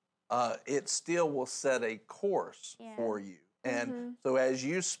faith, it still will set a course for you. And so as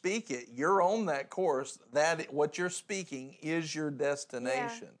you speak it, you're on that course. That what you're speaking is your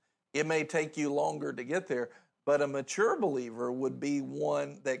destination. It may take you longer to get there, but a mature believer would be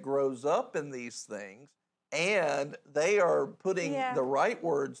one that grows up in these things, and they are putting the right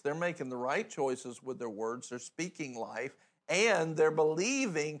words. They're making the right choices with their words. They're speaking life, and they're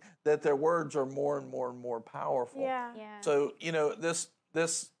believing that their words are more and more and more powerful. Yeah. So,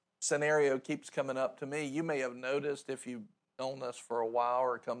 this scenario keeps coming up to me. You may have noticed if you've known us for a while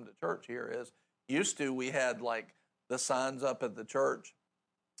or come to church here, is used to we had the signs up at the church.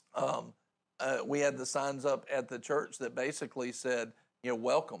 We had the signs up at the church that basically said,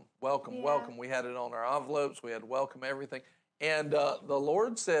 welcome, welcome, welcome. We had it on our envelopes. We had welcome everything. And the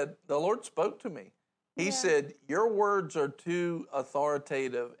Lord spoke to me. He said, your words are too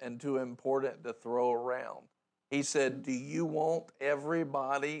authoritative and too important to throw around. He said, do you want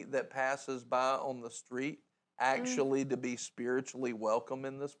everybody that passes by on the street actually to be spiritually welcome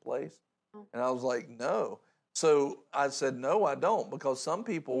in this place? And I was like, no. So I said, no, I don't, because some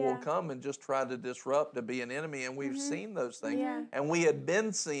people will come and just try to disrupt, to be an enemy, and we've seen those things. Yeah. And we had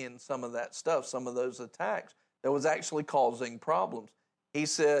been seeing some of that stuff, some of those attacks that was actually causing problems. He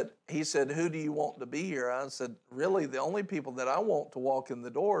said, who do you want to be here? I said, really, the only people that I want to walk in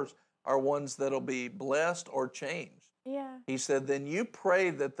the doors are ones that'll be blessed or changed. Yeah. He said, then you pray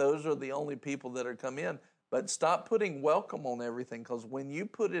that those are the only people that are come in. But stop putting welcome on everything, because when you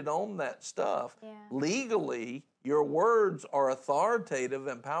put it on that stuff, legally, your words are authoritative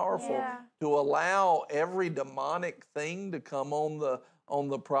and powerful to allow every demonic thing to come on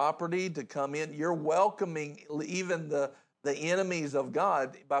the property, to come in. You're welcoming even the enemies of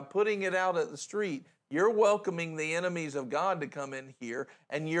God. By putting it out at the street, you're welcoming the enemies of God to come in here,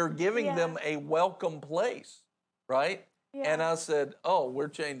 and you're giving them a welcome place, right? Yeah. And I said, oh, we're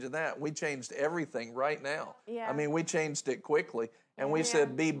changing that. We changed everything right now. Yeah. I mean, we changed it quickly. And we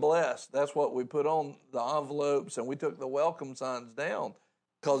said, be blessed. That's what we put on the envelopes, and we took the welcome signs down,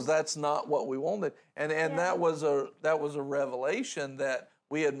 because that's not what we wanted. And that was a revelation that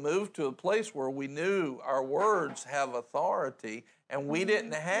we had moved to a place where we knew our words have authority, and we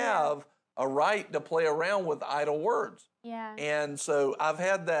didn't have a right to play around with idle words. Yeah. And so I've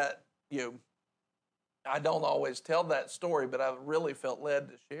had that, I don't always tell that story, but I've really felt led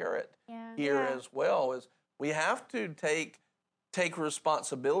to share it here as well. Is we have to take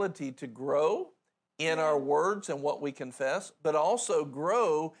responsibility to grow in our words and what we confess, but also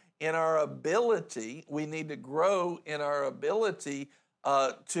grow in our ability. We need to grow in our ability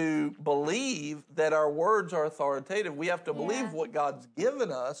to believe that our words are authoritative. We have to believe what God's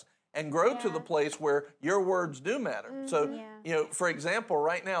given us and grow to the place where your words do matter. Mm-hmm. So, for example,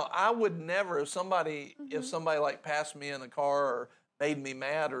 right now, I would never, if somebody passed me in a car or made me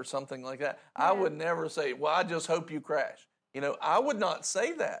mad or something like that, I would never say, well, I just hope you crash. I would not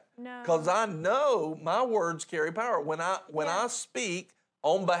say that. No. Because I know my words carry power. When I speak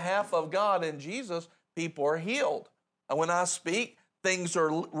on behalf of God and Jesus, people are healed. And when I speak, things are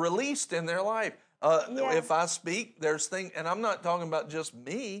released in their life. If I speak, there's things, and I'm not talking about just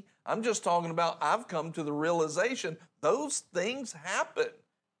me. I'm just talking about I've come to the realization those things happen.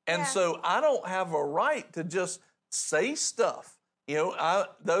 And so I don't have a right to just say stuff.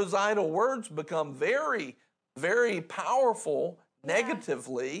 Those idle words become very, very powerful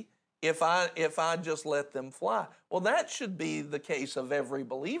negatively if I just let them fly. Well, that should be the case of every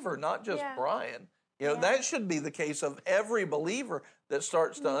believer, not just Brian. That should be the case of every believer that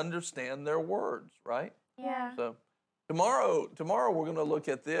starts to understand their words, right? Yeah. So tomorrow we're going to look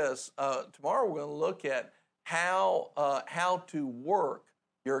at this. Tomorrow we're going to look at how to work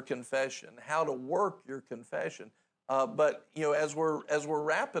your confession, how to work your confession. But as we're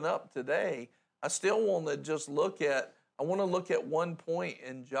wrapping up today, I still want to just look at one point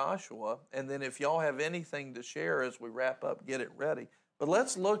in Joshua, and then if y'all have anything to share as we wrap up, get it ready. But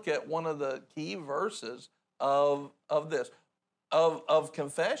let's look at one of the key verses of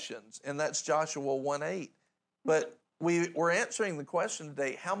confessions, and that's Joshua 1:8. But we're answering the question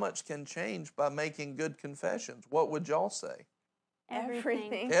today: how much can change by making good confessions? What would y'all say?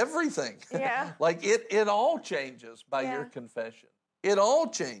 Everything. Everything. Yeah. Like it all changes by your confession. It all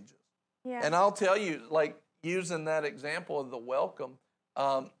changes. Yeah. And I'll tell you, like using that example of the welcome,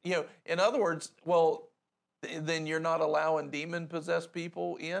 in other words, well, then you're not allowing demon-possessed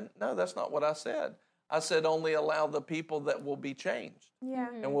people in? No, that's not what I said. I said only allow the people that will be changed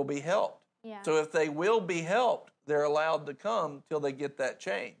and will be helped. Yeah. So if they will be helped, they're allowed to come till they get that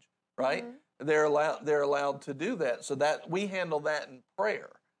change, right? They're allowed to do that. So that we handle that in prayer.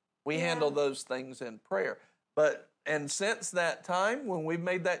 We handle those things in prayer. And since that time when we've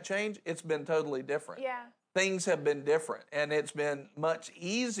made that change, it's been totally different. Yeah. Things have been different, and it's been much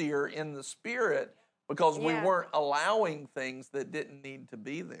easier in the spirit because we weren't allowing things that didn't need to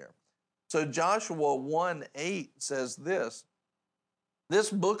be there. So Joshua 1:8 says this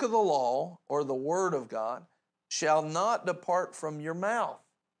book of the law, or the word of God, shall not depart from your mouth.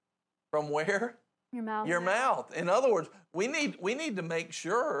 From where? Your mouth. Your mouth. In other words, we need to make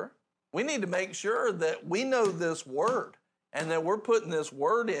sure that we know this word and that we're putting this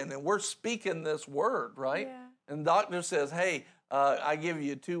word in and we're speaking this word, right? Yeah. And the doctor says, hey, I give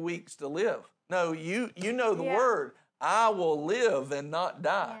you 2 weeks to live. No, you know the word. I will live and not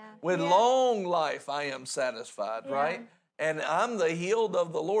die. Yeah. With long life I am satisfied, right? And I'm the healed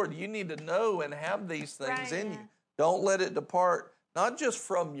of the Lord. You need to know and have these things in you. Don't let it depart, not just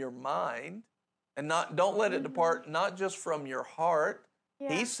from your mind, and don't let it depart not just from your heart.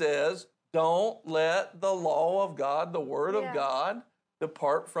 He says, don't let the law of God, the word of God,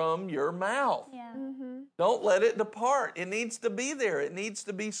 depart from your mouth. Yeah. Don't let it depart. It needs to be there. It needs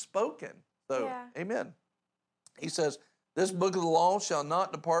to be spoken. So, amen. He says, this book of the law shall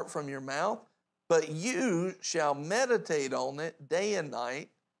not depart from your mouth, but you shall meditate on it day and night,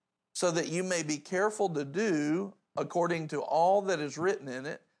 so that you may be careful to do according to all that is written in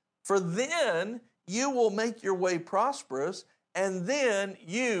it. For then you will make your way prosperous, and then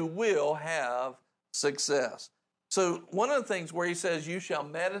you will have success. So one of the things where he says you shall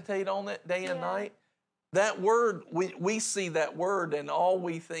meditate on it day and night, that word, we see that word and all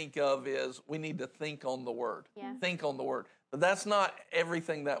we think of is we need to think on the word. Yeah. Think on the word. But that's not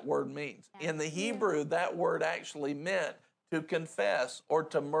everything that word means. Yeah. In the Hebrew, that word actually meant to confess or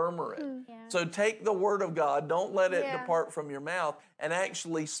to murmur it. Yeah. So take the word of God, don't let it depart from your mouth, and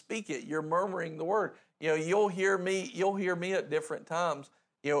actually speak it. You're murmuring the word. You'll hear me at different times.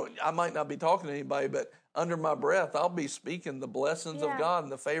 I might not be talking to anybody, but under my breath, I'll be speaking the blessings of God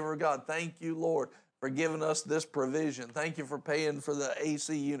and the favor of God. Thank you, Lord, for giving us this provision. Thank you for paying for the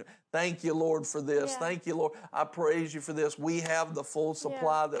AC unit. Thank you, Lord, for this. Thank you, Lord. I praise you for this. We have the full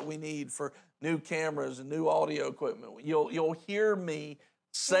supply that we need for new cameras and new audio equipment. You'll hear me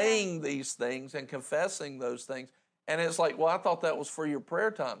saying these things and confessing those things. And it's like, well, I thought that was for your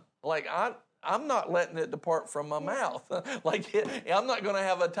prayer time. Like, I'm not letting it depart from my mouth. I'm not going to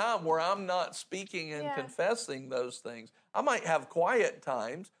have a time where I'm not speaking and confessing those things. I might have quiet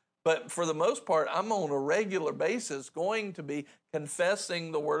times, but for the most part, I'm on a regular basis going to be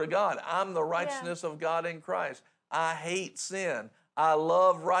confessing the Word of God. I'm the righteousness of God in Christ. I hate sin. I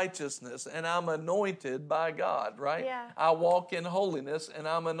love righteousness, and I'm anointed by God, right? Yeah. I walk in holiness, and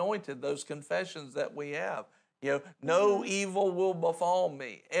I'm anointed. Those confessions that we have. No evil will befall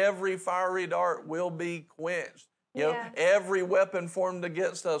me. Every fiery dart will be quenched. Every weapon formed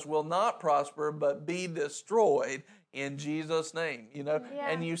against us will not prosper, but be destroyed in Jesus' name, you know.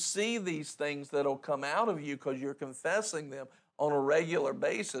 And you see these things that'll come out of you because you're confessing them on a regular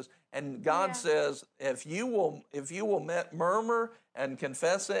basis. And God says, if you will murmur and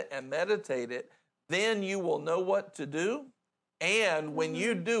confess it and meditate it, then you will know what to do. And when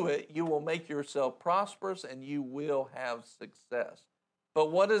you do it, you will make yourself prosperous and you will have success.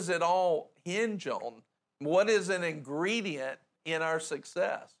 But what does it all hinge on? What is an ingredient in our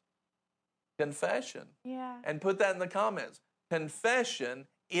success? Confession. Yeah. And put that in the comments. Confession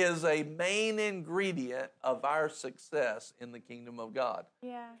is a main ingredient of our success in the kingdom of God.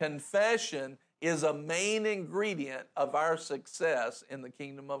 Yeah. Confession is a main ingredient of our success in the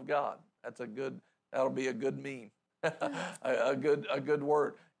kingdom of God. That'll be a good meme. a good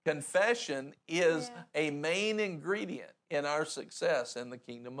word. Confession is a main ingredient in our success in the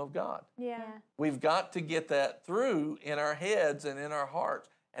kingdom of God. Yeah. We've got to get that through in our heads and in our hearts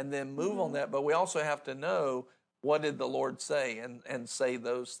and then move on that. But we also have to know, what did the Lord say, and say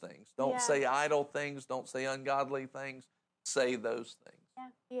those things. Don't say idle things. Don't say ungodly things. Say those things.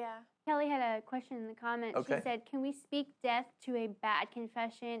 Yeah. Kelly had a question in the comments. Okay. She said, can we speak death to a bad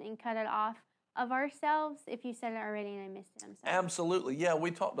confession and cut it off of ourselves? If you said it already and I missed it, I'm sorry. Absolutely. Yeah,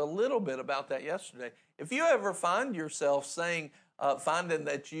 we talked a little bit about that yesterday. If you ever find yourself finding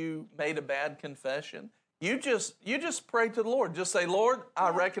that you made a bad confession, you just pray to the Lord. Just say, Lord, I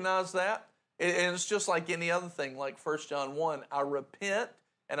recognize that. And it's just like any other thing, like 1 John 1, I repent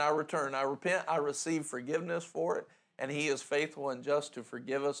and I return. I repent, I receive forgiveness for it, and He is faithful and just to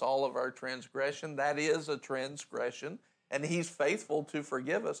forgive us all of our transgression. That is a transgression, and He's faithful to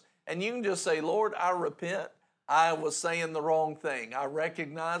forgive us. And you can just say, Lord, I repent. I was saying the wrong thing. I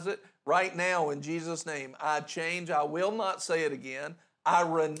recognize it. Right now, in Jesus' name, I change. I will not say it again. I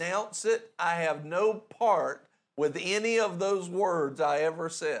renounce it. I have no part with any of those words I ever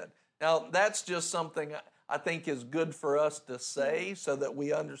said. Now, that's just something I think is good for us to say so that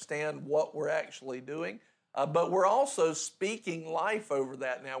we understand what we're actually doing. But we're also speaking life over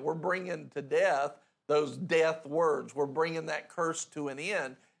that now. We're bringing to death those death words. We're bringing that curse to an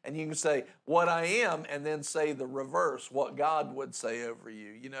end. And you can say, what I am, and then say the reverse, what God would say over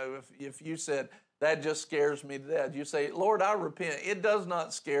you. You know, if you said, that just scares me to death, you say, Lord, I repent. It does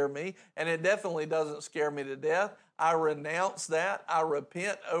not scare me, and it definitely doesn't scare me to death. I renounce that. I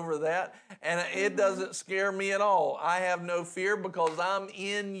repent over that, and it doesn't scare me at all. I have no fear because I'm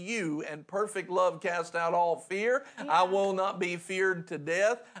in you, and perfect love casts out all fear. I will not be feared to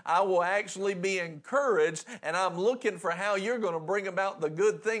death. I will actually be encouraged, and I'm looking for how you're going to bring about the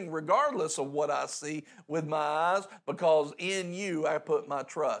good thing regardless of what I see with my eyes, because in you I put my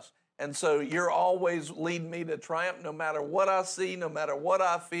trust. And so you're always leading me to triumph no matter what I see, no matter what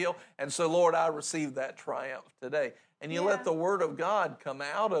I feel. And so, Lord, I receive that triumph today. And you let the Word of God come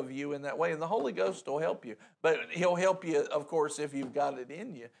out of you in that way. And the Holy Ghost will help you. But He'll help you, of course, if you've got it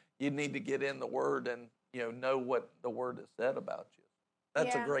in you. You need to get in the Word and know what the Word has said about you.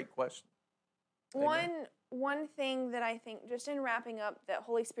 That's a great question. One thing that I think, just in wrapping up, that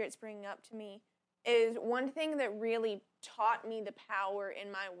Holy Spirit's bringing up to me, is one thing that really taught me the power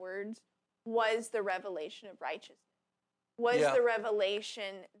in my words was the revelation of righteousness. The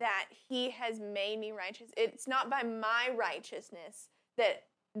revelation that He has made me righteous. It's not by my righteousness that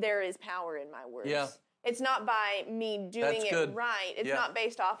there is power in my words. Yeah. It's not by me doing it right. It's not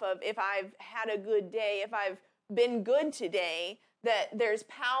based off of if I've had a good day, if I've been good today, that there's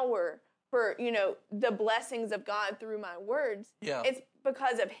power for, the blessings of God through my words. Yeah. It's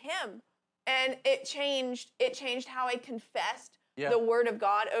because of Him. And it changed how I confessed the Word of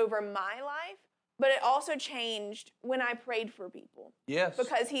God over my life, but it also changed when I prayed for people. Yes.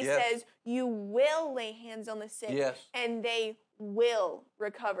 Because He says, you will lay hands on the sick and they will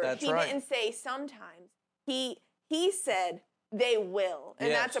recover. That's He right. didn't say sometimes. He said they will.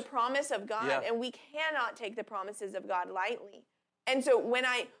 And that's a promise of God. And we cannot take the promises of God lightly. And so when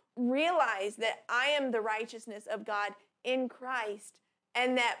I realized that I am the righteousness of God in Christ,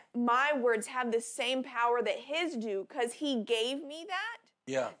 and that my words have the same power that His do because He gave me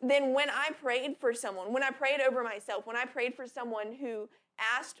that, then when I prayed for someone, when I prayed over myself, when I prayed for someone who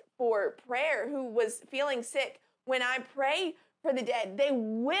asked for prayer, who was feeling sick, when I pray for the dead, they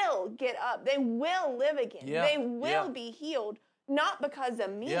will get up. They will live again. They will be healed, not because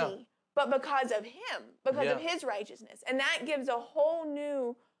of me, but because of Him, because of His righteousness. And that gives a whole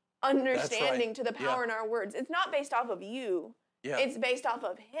new understanding to the power in our words. It's not based off of you. Yeah. It's based off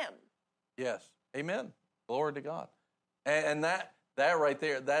of Him. Yes. Amen. Glory to God. And that right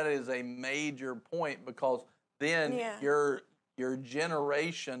there, that is a major point, because then your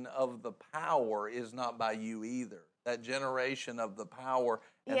generation of the power is not by you either. That generation of the power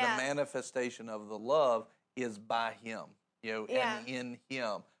and the manifestation of the love is by Him, and in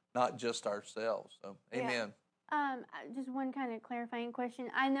Him, not just ourselves. So, amen. Just one kind of clarifying question.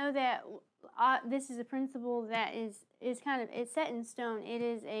 I know that this is a principle that is kind of it's set in stone. It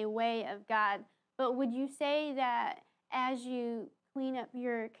is a way of God. But would you say that as you clean up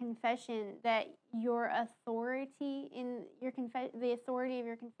your confession, that your authority in your the authority of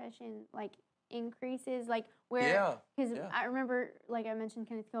your confession, like, increases, like, where, because I remember, like I mentioned,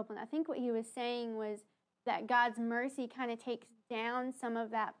 Kenneth Copeland, I think what he was saying was that God's mercy kind of takes down some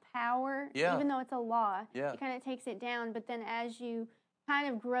of that power, even though it's a law. It kind of takes it down, but then as you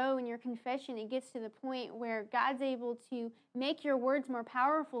kind of grow in your confession, it gets to the point where God's able to make your words more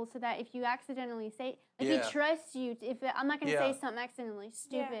powerful, so that if you accidentally say, like, He trusts you. If I'm not going to say something accidentally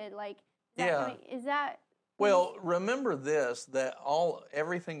stupid, like, is that? Well, remember this: that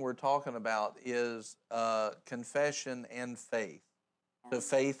everything we're talking about is confession and faith. So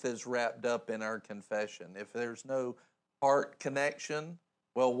faith is wrapped up in our confession. If there's no heart connection,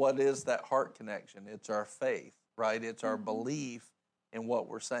 well, what is that heart connection? It's our faith, right? It's our belief in what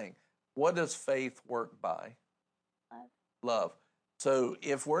we're saying. What does faith work by? Love. So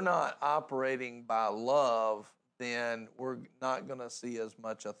if we're not operating by love, then we're not going to see as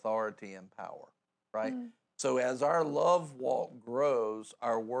much authority and power, right? So as our love walk grows,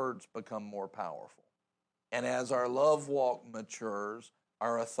 our words become more powerful. And as our love walk matures,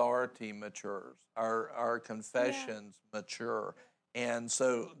 our authority matures, our confessions mature. And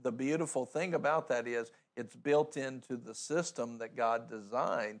so the beautiful thing about that is it's built into the system that God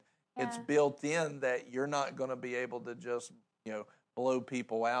designed. It's built in that you're not going to be able to just, blow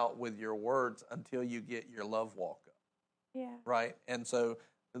people out with your words until you get your love walk up. Yeah. Right? And so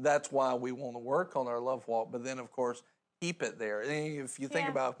that's why we want to work on our love walk, but then, of course, keep it there. And if you think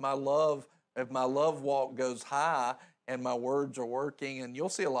about if my love walk goes high and my words are working, and you'll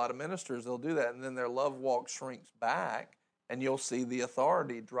see a lot of ministers, they'll do that, and then their love walk shrinks back, and you'll see the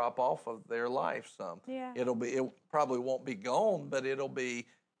authority drop off of their life some. Yeah. It probably won't be gone, but it'll be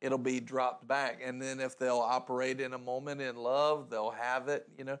dropped back. And then if they'll operate in a moment in love, they'll have it,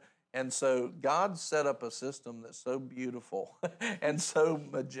 And so God set up a system that's so beautiful and so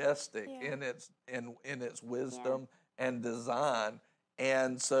majestic in its wisdom and design.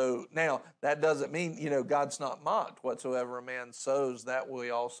 And so now that doesn't mean, God's not mocked. Whatsoever a man sows, that will he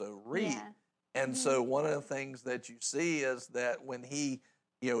also reap. Yeah. And so one of the things that you see is that when he,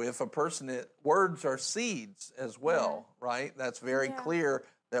 if a person, words are seeds as well, right? That's very clear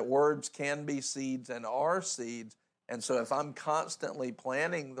that words can be seeds and are seeds. And so if I'm constantly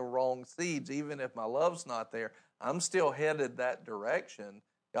planting the wrong seeds, even if my love's not there, I'm still headed that direction.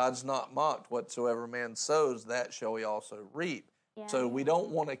 God's not mocked. Whatsoever man sows, that shall he also reap. Yeah. So we don't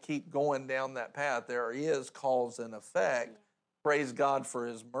want to keep going down that path. There is cause and effect. Yeah. Praise God for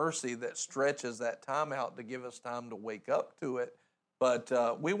his mercy that stretches that time out to give us time to wake up to it. But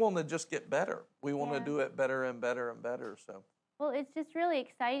we want to just get better. We want to do it better and better and better. So. Well, it's just really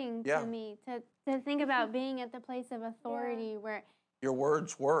exciting to me to think about being at the place of authority where your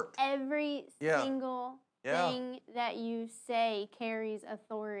words work. Every single thing that you say carries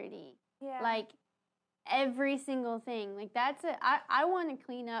authority. Yeah. Like every single thing. Like that's it. I want to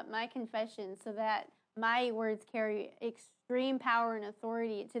clean up my confession so that my words carry extreme power and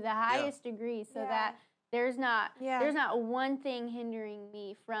authority to the highest degree, so that there's not one thing hindering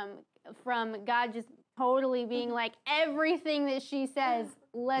me from God just totally being like, everything that she says,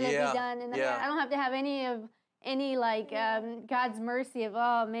 let it be done. And I don't have to have any God's mercy of,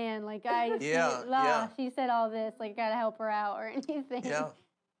 oh man, like she said all this, like gotta help her out or anything. Yeah.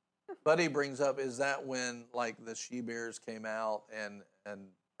 Buddy brings up, is that when like the she-bears came out and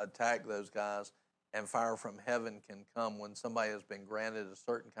attacked those guys, and fire from heaven can come when somebody has been granted a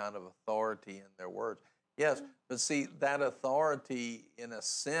certain kind of authority in their words? Yes, but see, that authority, in a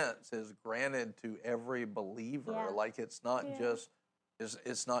sense, is granted to every believer. Yeah. Like it's not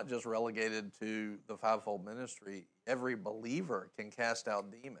just relegated to the fivefold ministry. Every believer can cast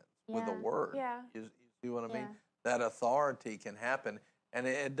out demons with a word. Yeah. You see what I mean? That authority can happen. And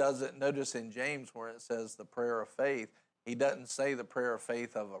it doesn't, notice in James where it says the prayer of faith, he doesn't say the prayer of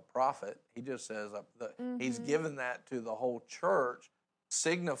faith of a prophet. He just says he's given that to the whole church,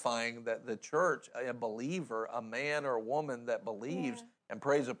 signifying that the church, a believer, a man or a woman that believes and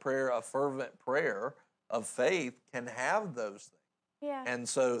prays a prayer, a fervent prayer of faith, can have those things. Yeah. And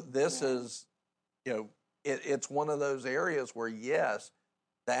so this is, it's one of those areas where, yes,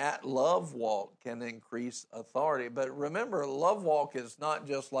 that love walk can increase authority. But remember, love walk is not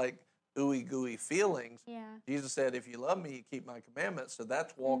just like ooey gooey feelings. Yeah. Jesus said, if you love me, you keep my commandments. So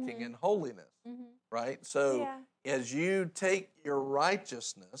that's walking in holiness, right? So as you take your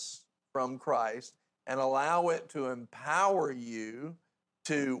righteousness from Christ and allow it to empower you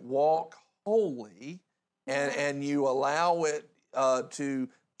to walk holy, and you allow it to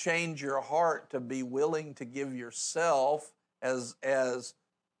change your heart to be willing to give yourself as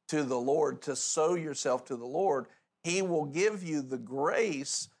to the Lord, to sow yourself to the Lord, He will give you the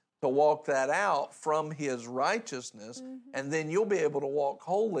grace to walk that out from His righteousness, and then you'll be able to walk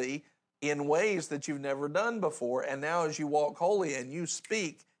holy in ways that you've never done before. And now as you walk holy and you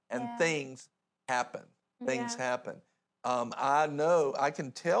speak, and things happen. Things happen. I know, I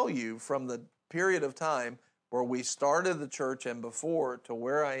can tell you from the period of time where we started the church and before to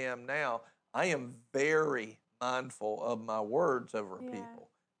where I am now, I am very mindful of my words over people.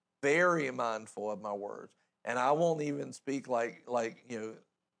 Very mindful of my words. And I won't even speak like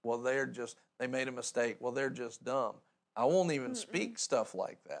well, they made a mistake. Well, they're just dumb. I won't even speak stuff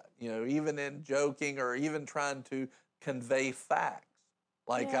like that, even in joking or even trying to convey facts.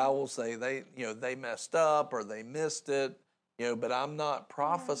 Like I will say they messed up or they missed it, but I'm not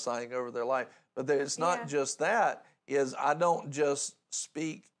prophesying over their life. But it's not just that, is I don't just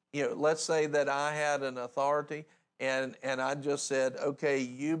speak, let's say that I had an authority and I just said, okay,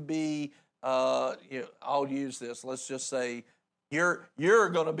 you be, I'll use this. Let's just say you're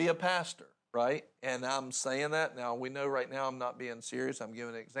going to be a pastor, right? And I'm saying that. Now, we know right now I'm not being serious. I'm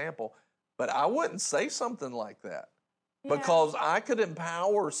giving an example. But I wouldn't say something like that because I could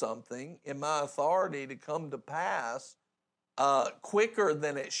empower something in my authority to come to pass quicker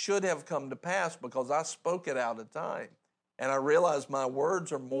than it should have come to pass because I spoke it out of time. And I realized my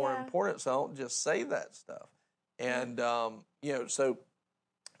words are more important, so I don't just say that stuff. And, so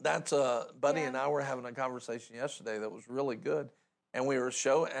that's Buddy and I were having a conversation yesterday that was really good. And we were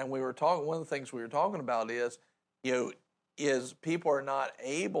talking, one of the things we were talking about is, is people are not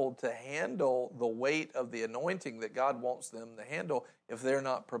able to handle the weight of the anointing that God wants them to handle if they're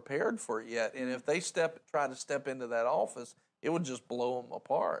not prepared for it yet. And if they try to step into that office, it would just blow them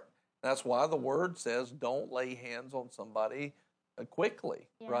apart. That's why the word says don't lay hands on somebody quickly,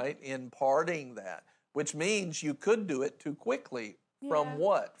 right? Imparting that, which means you could do it too quickly. From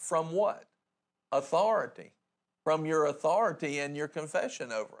what? From what? Authority. From your authority and your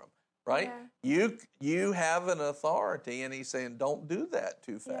confession over them, right? You have an authority, and he's saying don't do that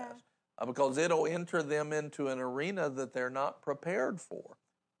too fast because it'll enter them into an arena that they're not prepared for.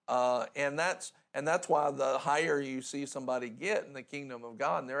 And that's why the higher you see somebody get in the kingdom of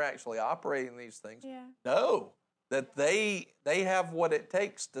God, and they're actually operating these things, know that they have what it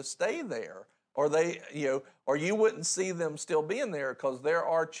takes to stay there, or or you wouldn't see them still being there because there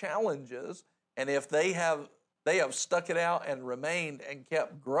are challenges, and if they have stuck it out and remained and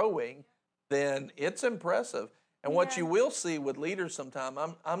kept growing, then it's impressive. And what you will see with leaders sometime,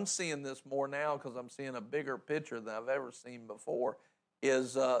 I'm seeing this more now because I'm seeing a bigger picture than I've ever seen before,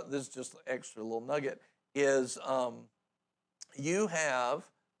 is this is just an extra little nugget, is you have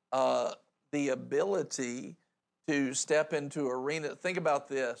the ability to step into arena. Think about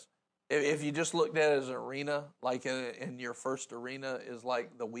this. If you just looked at it as an arena, like in your first arena is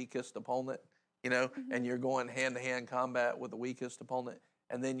like the weakest opponent, and you're going hand-to-hand combat with the weakest opponent,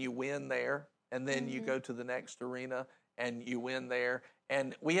 and then you win there, and then you go to the next arena, and you win there.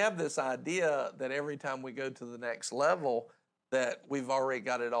 And we have this idea that every time we go to the next level, that we've already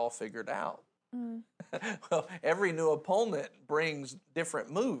got it all figured out. Well, every new opponent brings different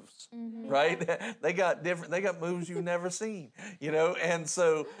moves, right? They got moves you've never seen, and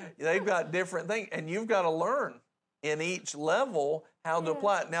so they've got different things, and you've got to learn in each level how to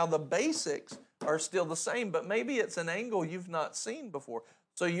apply it. Now, the basics are still the same, but maybe it's an angle you've not seen before.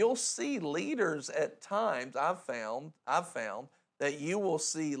 So you'll see leaders at times, I've found that you will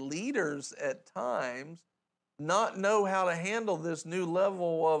see leaders at times not know how to handle this new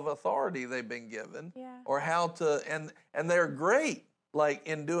level of authority they've been given, or how to, and they're great, like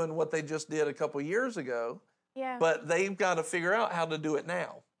in doing what they just did a couple years ago, but they've got to figure out how to do it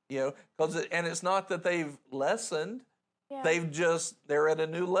now, and it's not that they've lessened, they're at a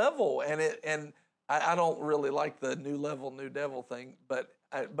new level, and I don't really like the new level, new devil thing, but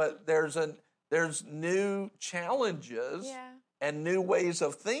there's new challenges and new ways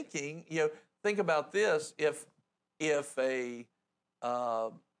of thinking. Think about this: if a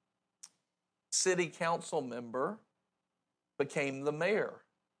city council member became the mayor,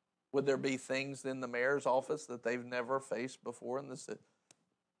 would there be things in the mayor's office that they've never faced before in the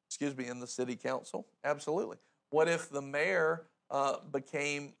city council? Absolutely. What if the mayor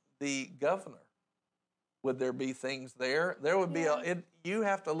became the governor? Would there be things there? There would be you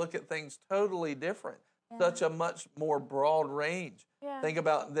have to look at things totally different. Such a much more broad range. Think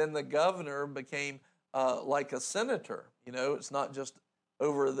about then the governor became like a senator. It's not just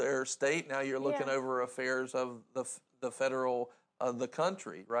over their state. Now you're looking Yeah. over affairs of the federal of the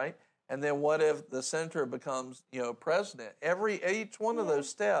country, right? And then what if the senator becomes, president? Each one of Yeah. those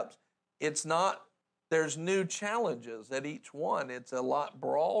steps, it's not. There's new challenges at each one. It's a lot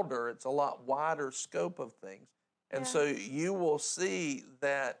broader. It's a lot wider scope of things. And Yeah. so you will see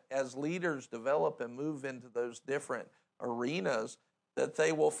that as leaders develop and move into those different arenas, that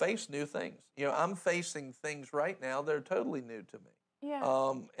they will face new things. I'm facing things right now that are totally new to me.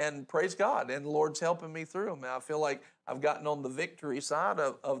 Yeah. And praise God. And the Lord's helping me through them. I feel like I've gotten on the victory side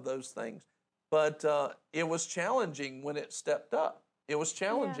of those things. But it was challenging when it stepped up. It was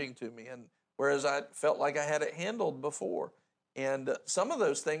challenging to me. And whereas I felt like I had it handled before. And some of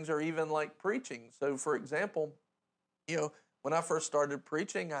those things are even like preaching. So, for example, when I first started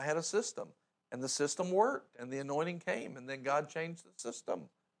preaching, I had a system. And the system worked. And the anointing came. And then God changed the system.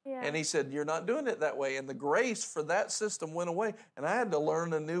 Yeah. And he said, you're not doing it that way. And the grace for that system went away. And I had to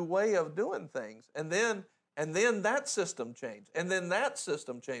learn a new way of doing things. And then that system changed. And then that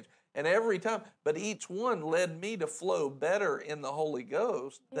system changed. And every time, but each one led me to flow better in the Holy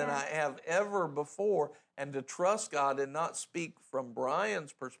Ghost than I have ever before, and to trust God and not speak from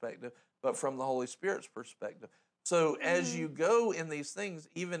Brian's perspective, but from the Holy Spirit's perspective. So as you go in these things,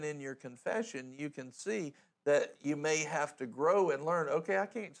 even in your confession, you can see that you may have to grow and learn, okay, I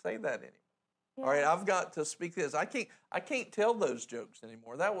can't say that anymore. Yeah. All right, I've got to speak this. I can't tell those jokes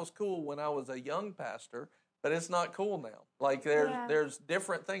anymore. That was cool when I was a young pastor, but it's not cool now. Like there's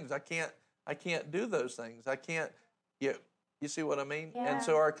different things. I can't do those things. I can't you see what I mean? Yeah. And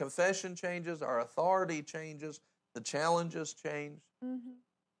so our confession changes, our authority changes, the challenges change. Mm-hmm.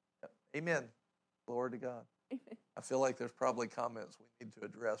 Amen. Glory to God. I feel like there's probably comments we need to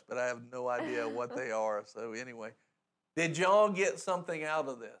address, but I have no idea what they are. So anyway, did y'all get something out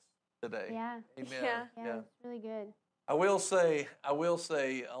of this today? Yeah. Amen. Yeah, it's really good. I will say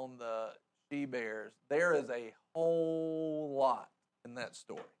on the she-bears, there is a whole lot in that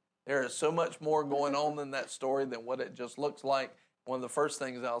story. There is so much more going on in that story than what it just looks like. One of the first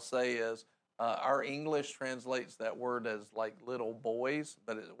things I'll say is our English translates that word as like little boys,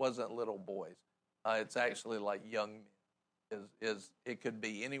 but it wasn't little boys. It's actually like young men. It could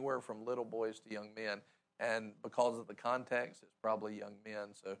be anywhere from little boys to young men, and because of the context, it's probably young men.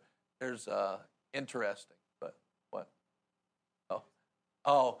 So there's interesting. But what?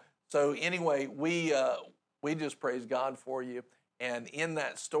 So anyway, we just praise God for you. And in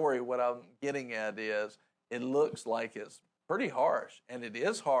that story, what I'm getting at is it looks like it's pretty harsh, and it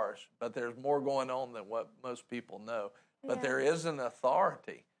is harsh, but there's more going on than what most people know. But there is an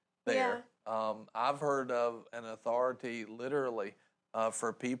authority there. Yeah. I've heard of an authority literally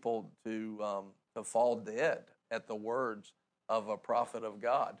for people to fall dead at the words of a prophet of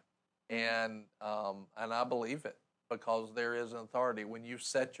God. And I believe it, because there is an authority when you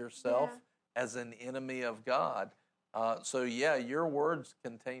set yourself as an enemy of God. Your words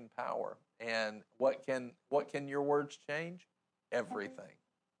contain power. And what can your words change? Everything.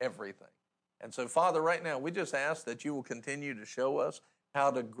 And so, Father, right now, we just ask that you will continue to show us how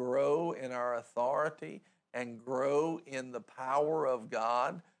to grow in our authority and grow in the power of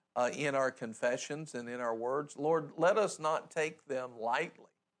God in our confessions and in our words. Lord, let us not take them lightly,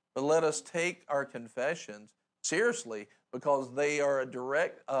 but let us take our confessions seriously, because they are a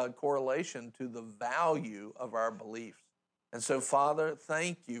direct correlation to the value of our beliefs. And so, Father,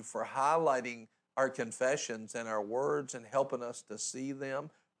 thank you for highlighting our confessions and our words and helping us to see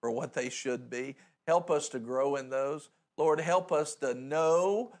them for what they should be. Help us to grow in those. Lord, help us to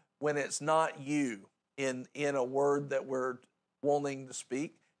know when it's not you in a word that we're wanting to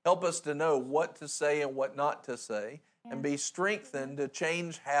speak. Help us to know what to say and what not to say, and be strengthened to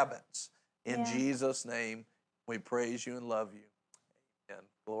change habits. In Jesus' name, we praise you and love you. And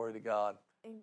glory to God.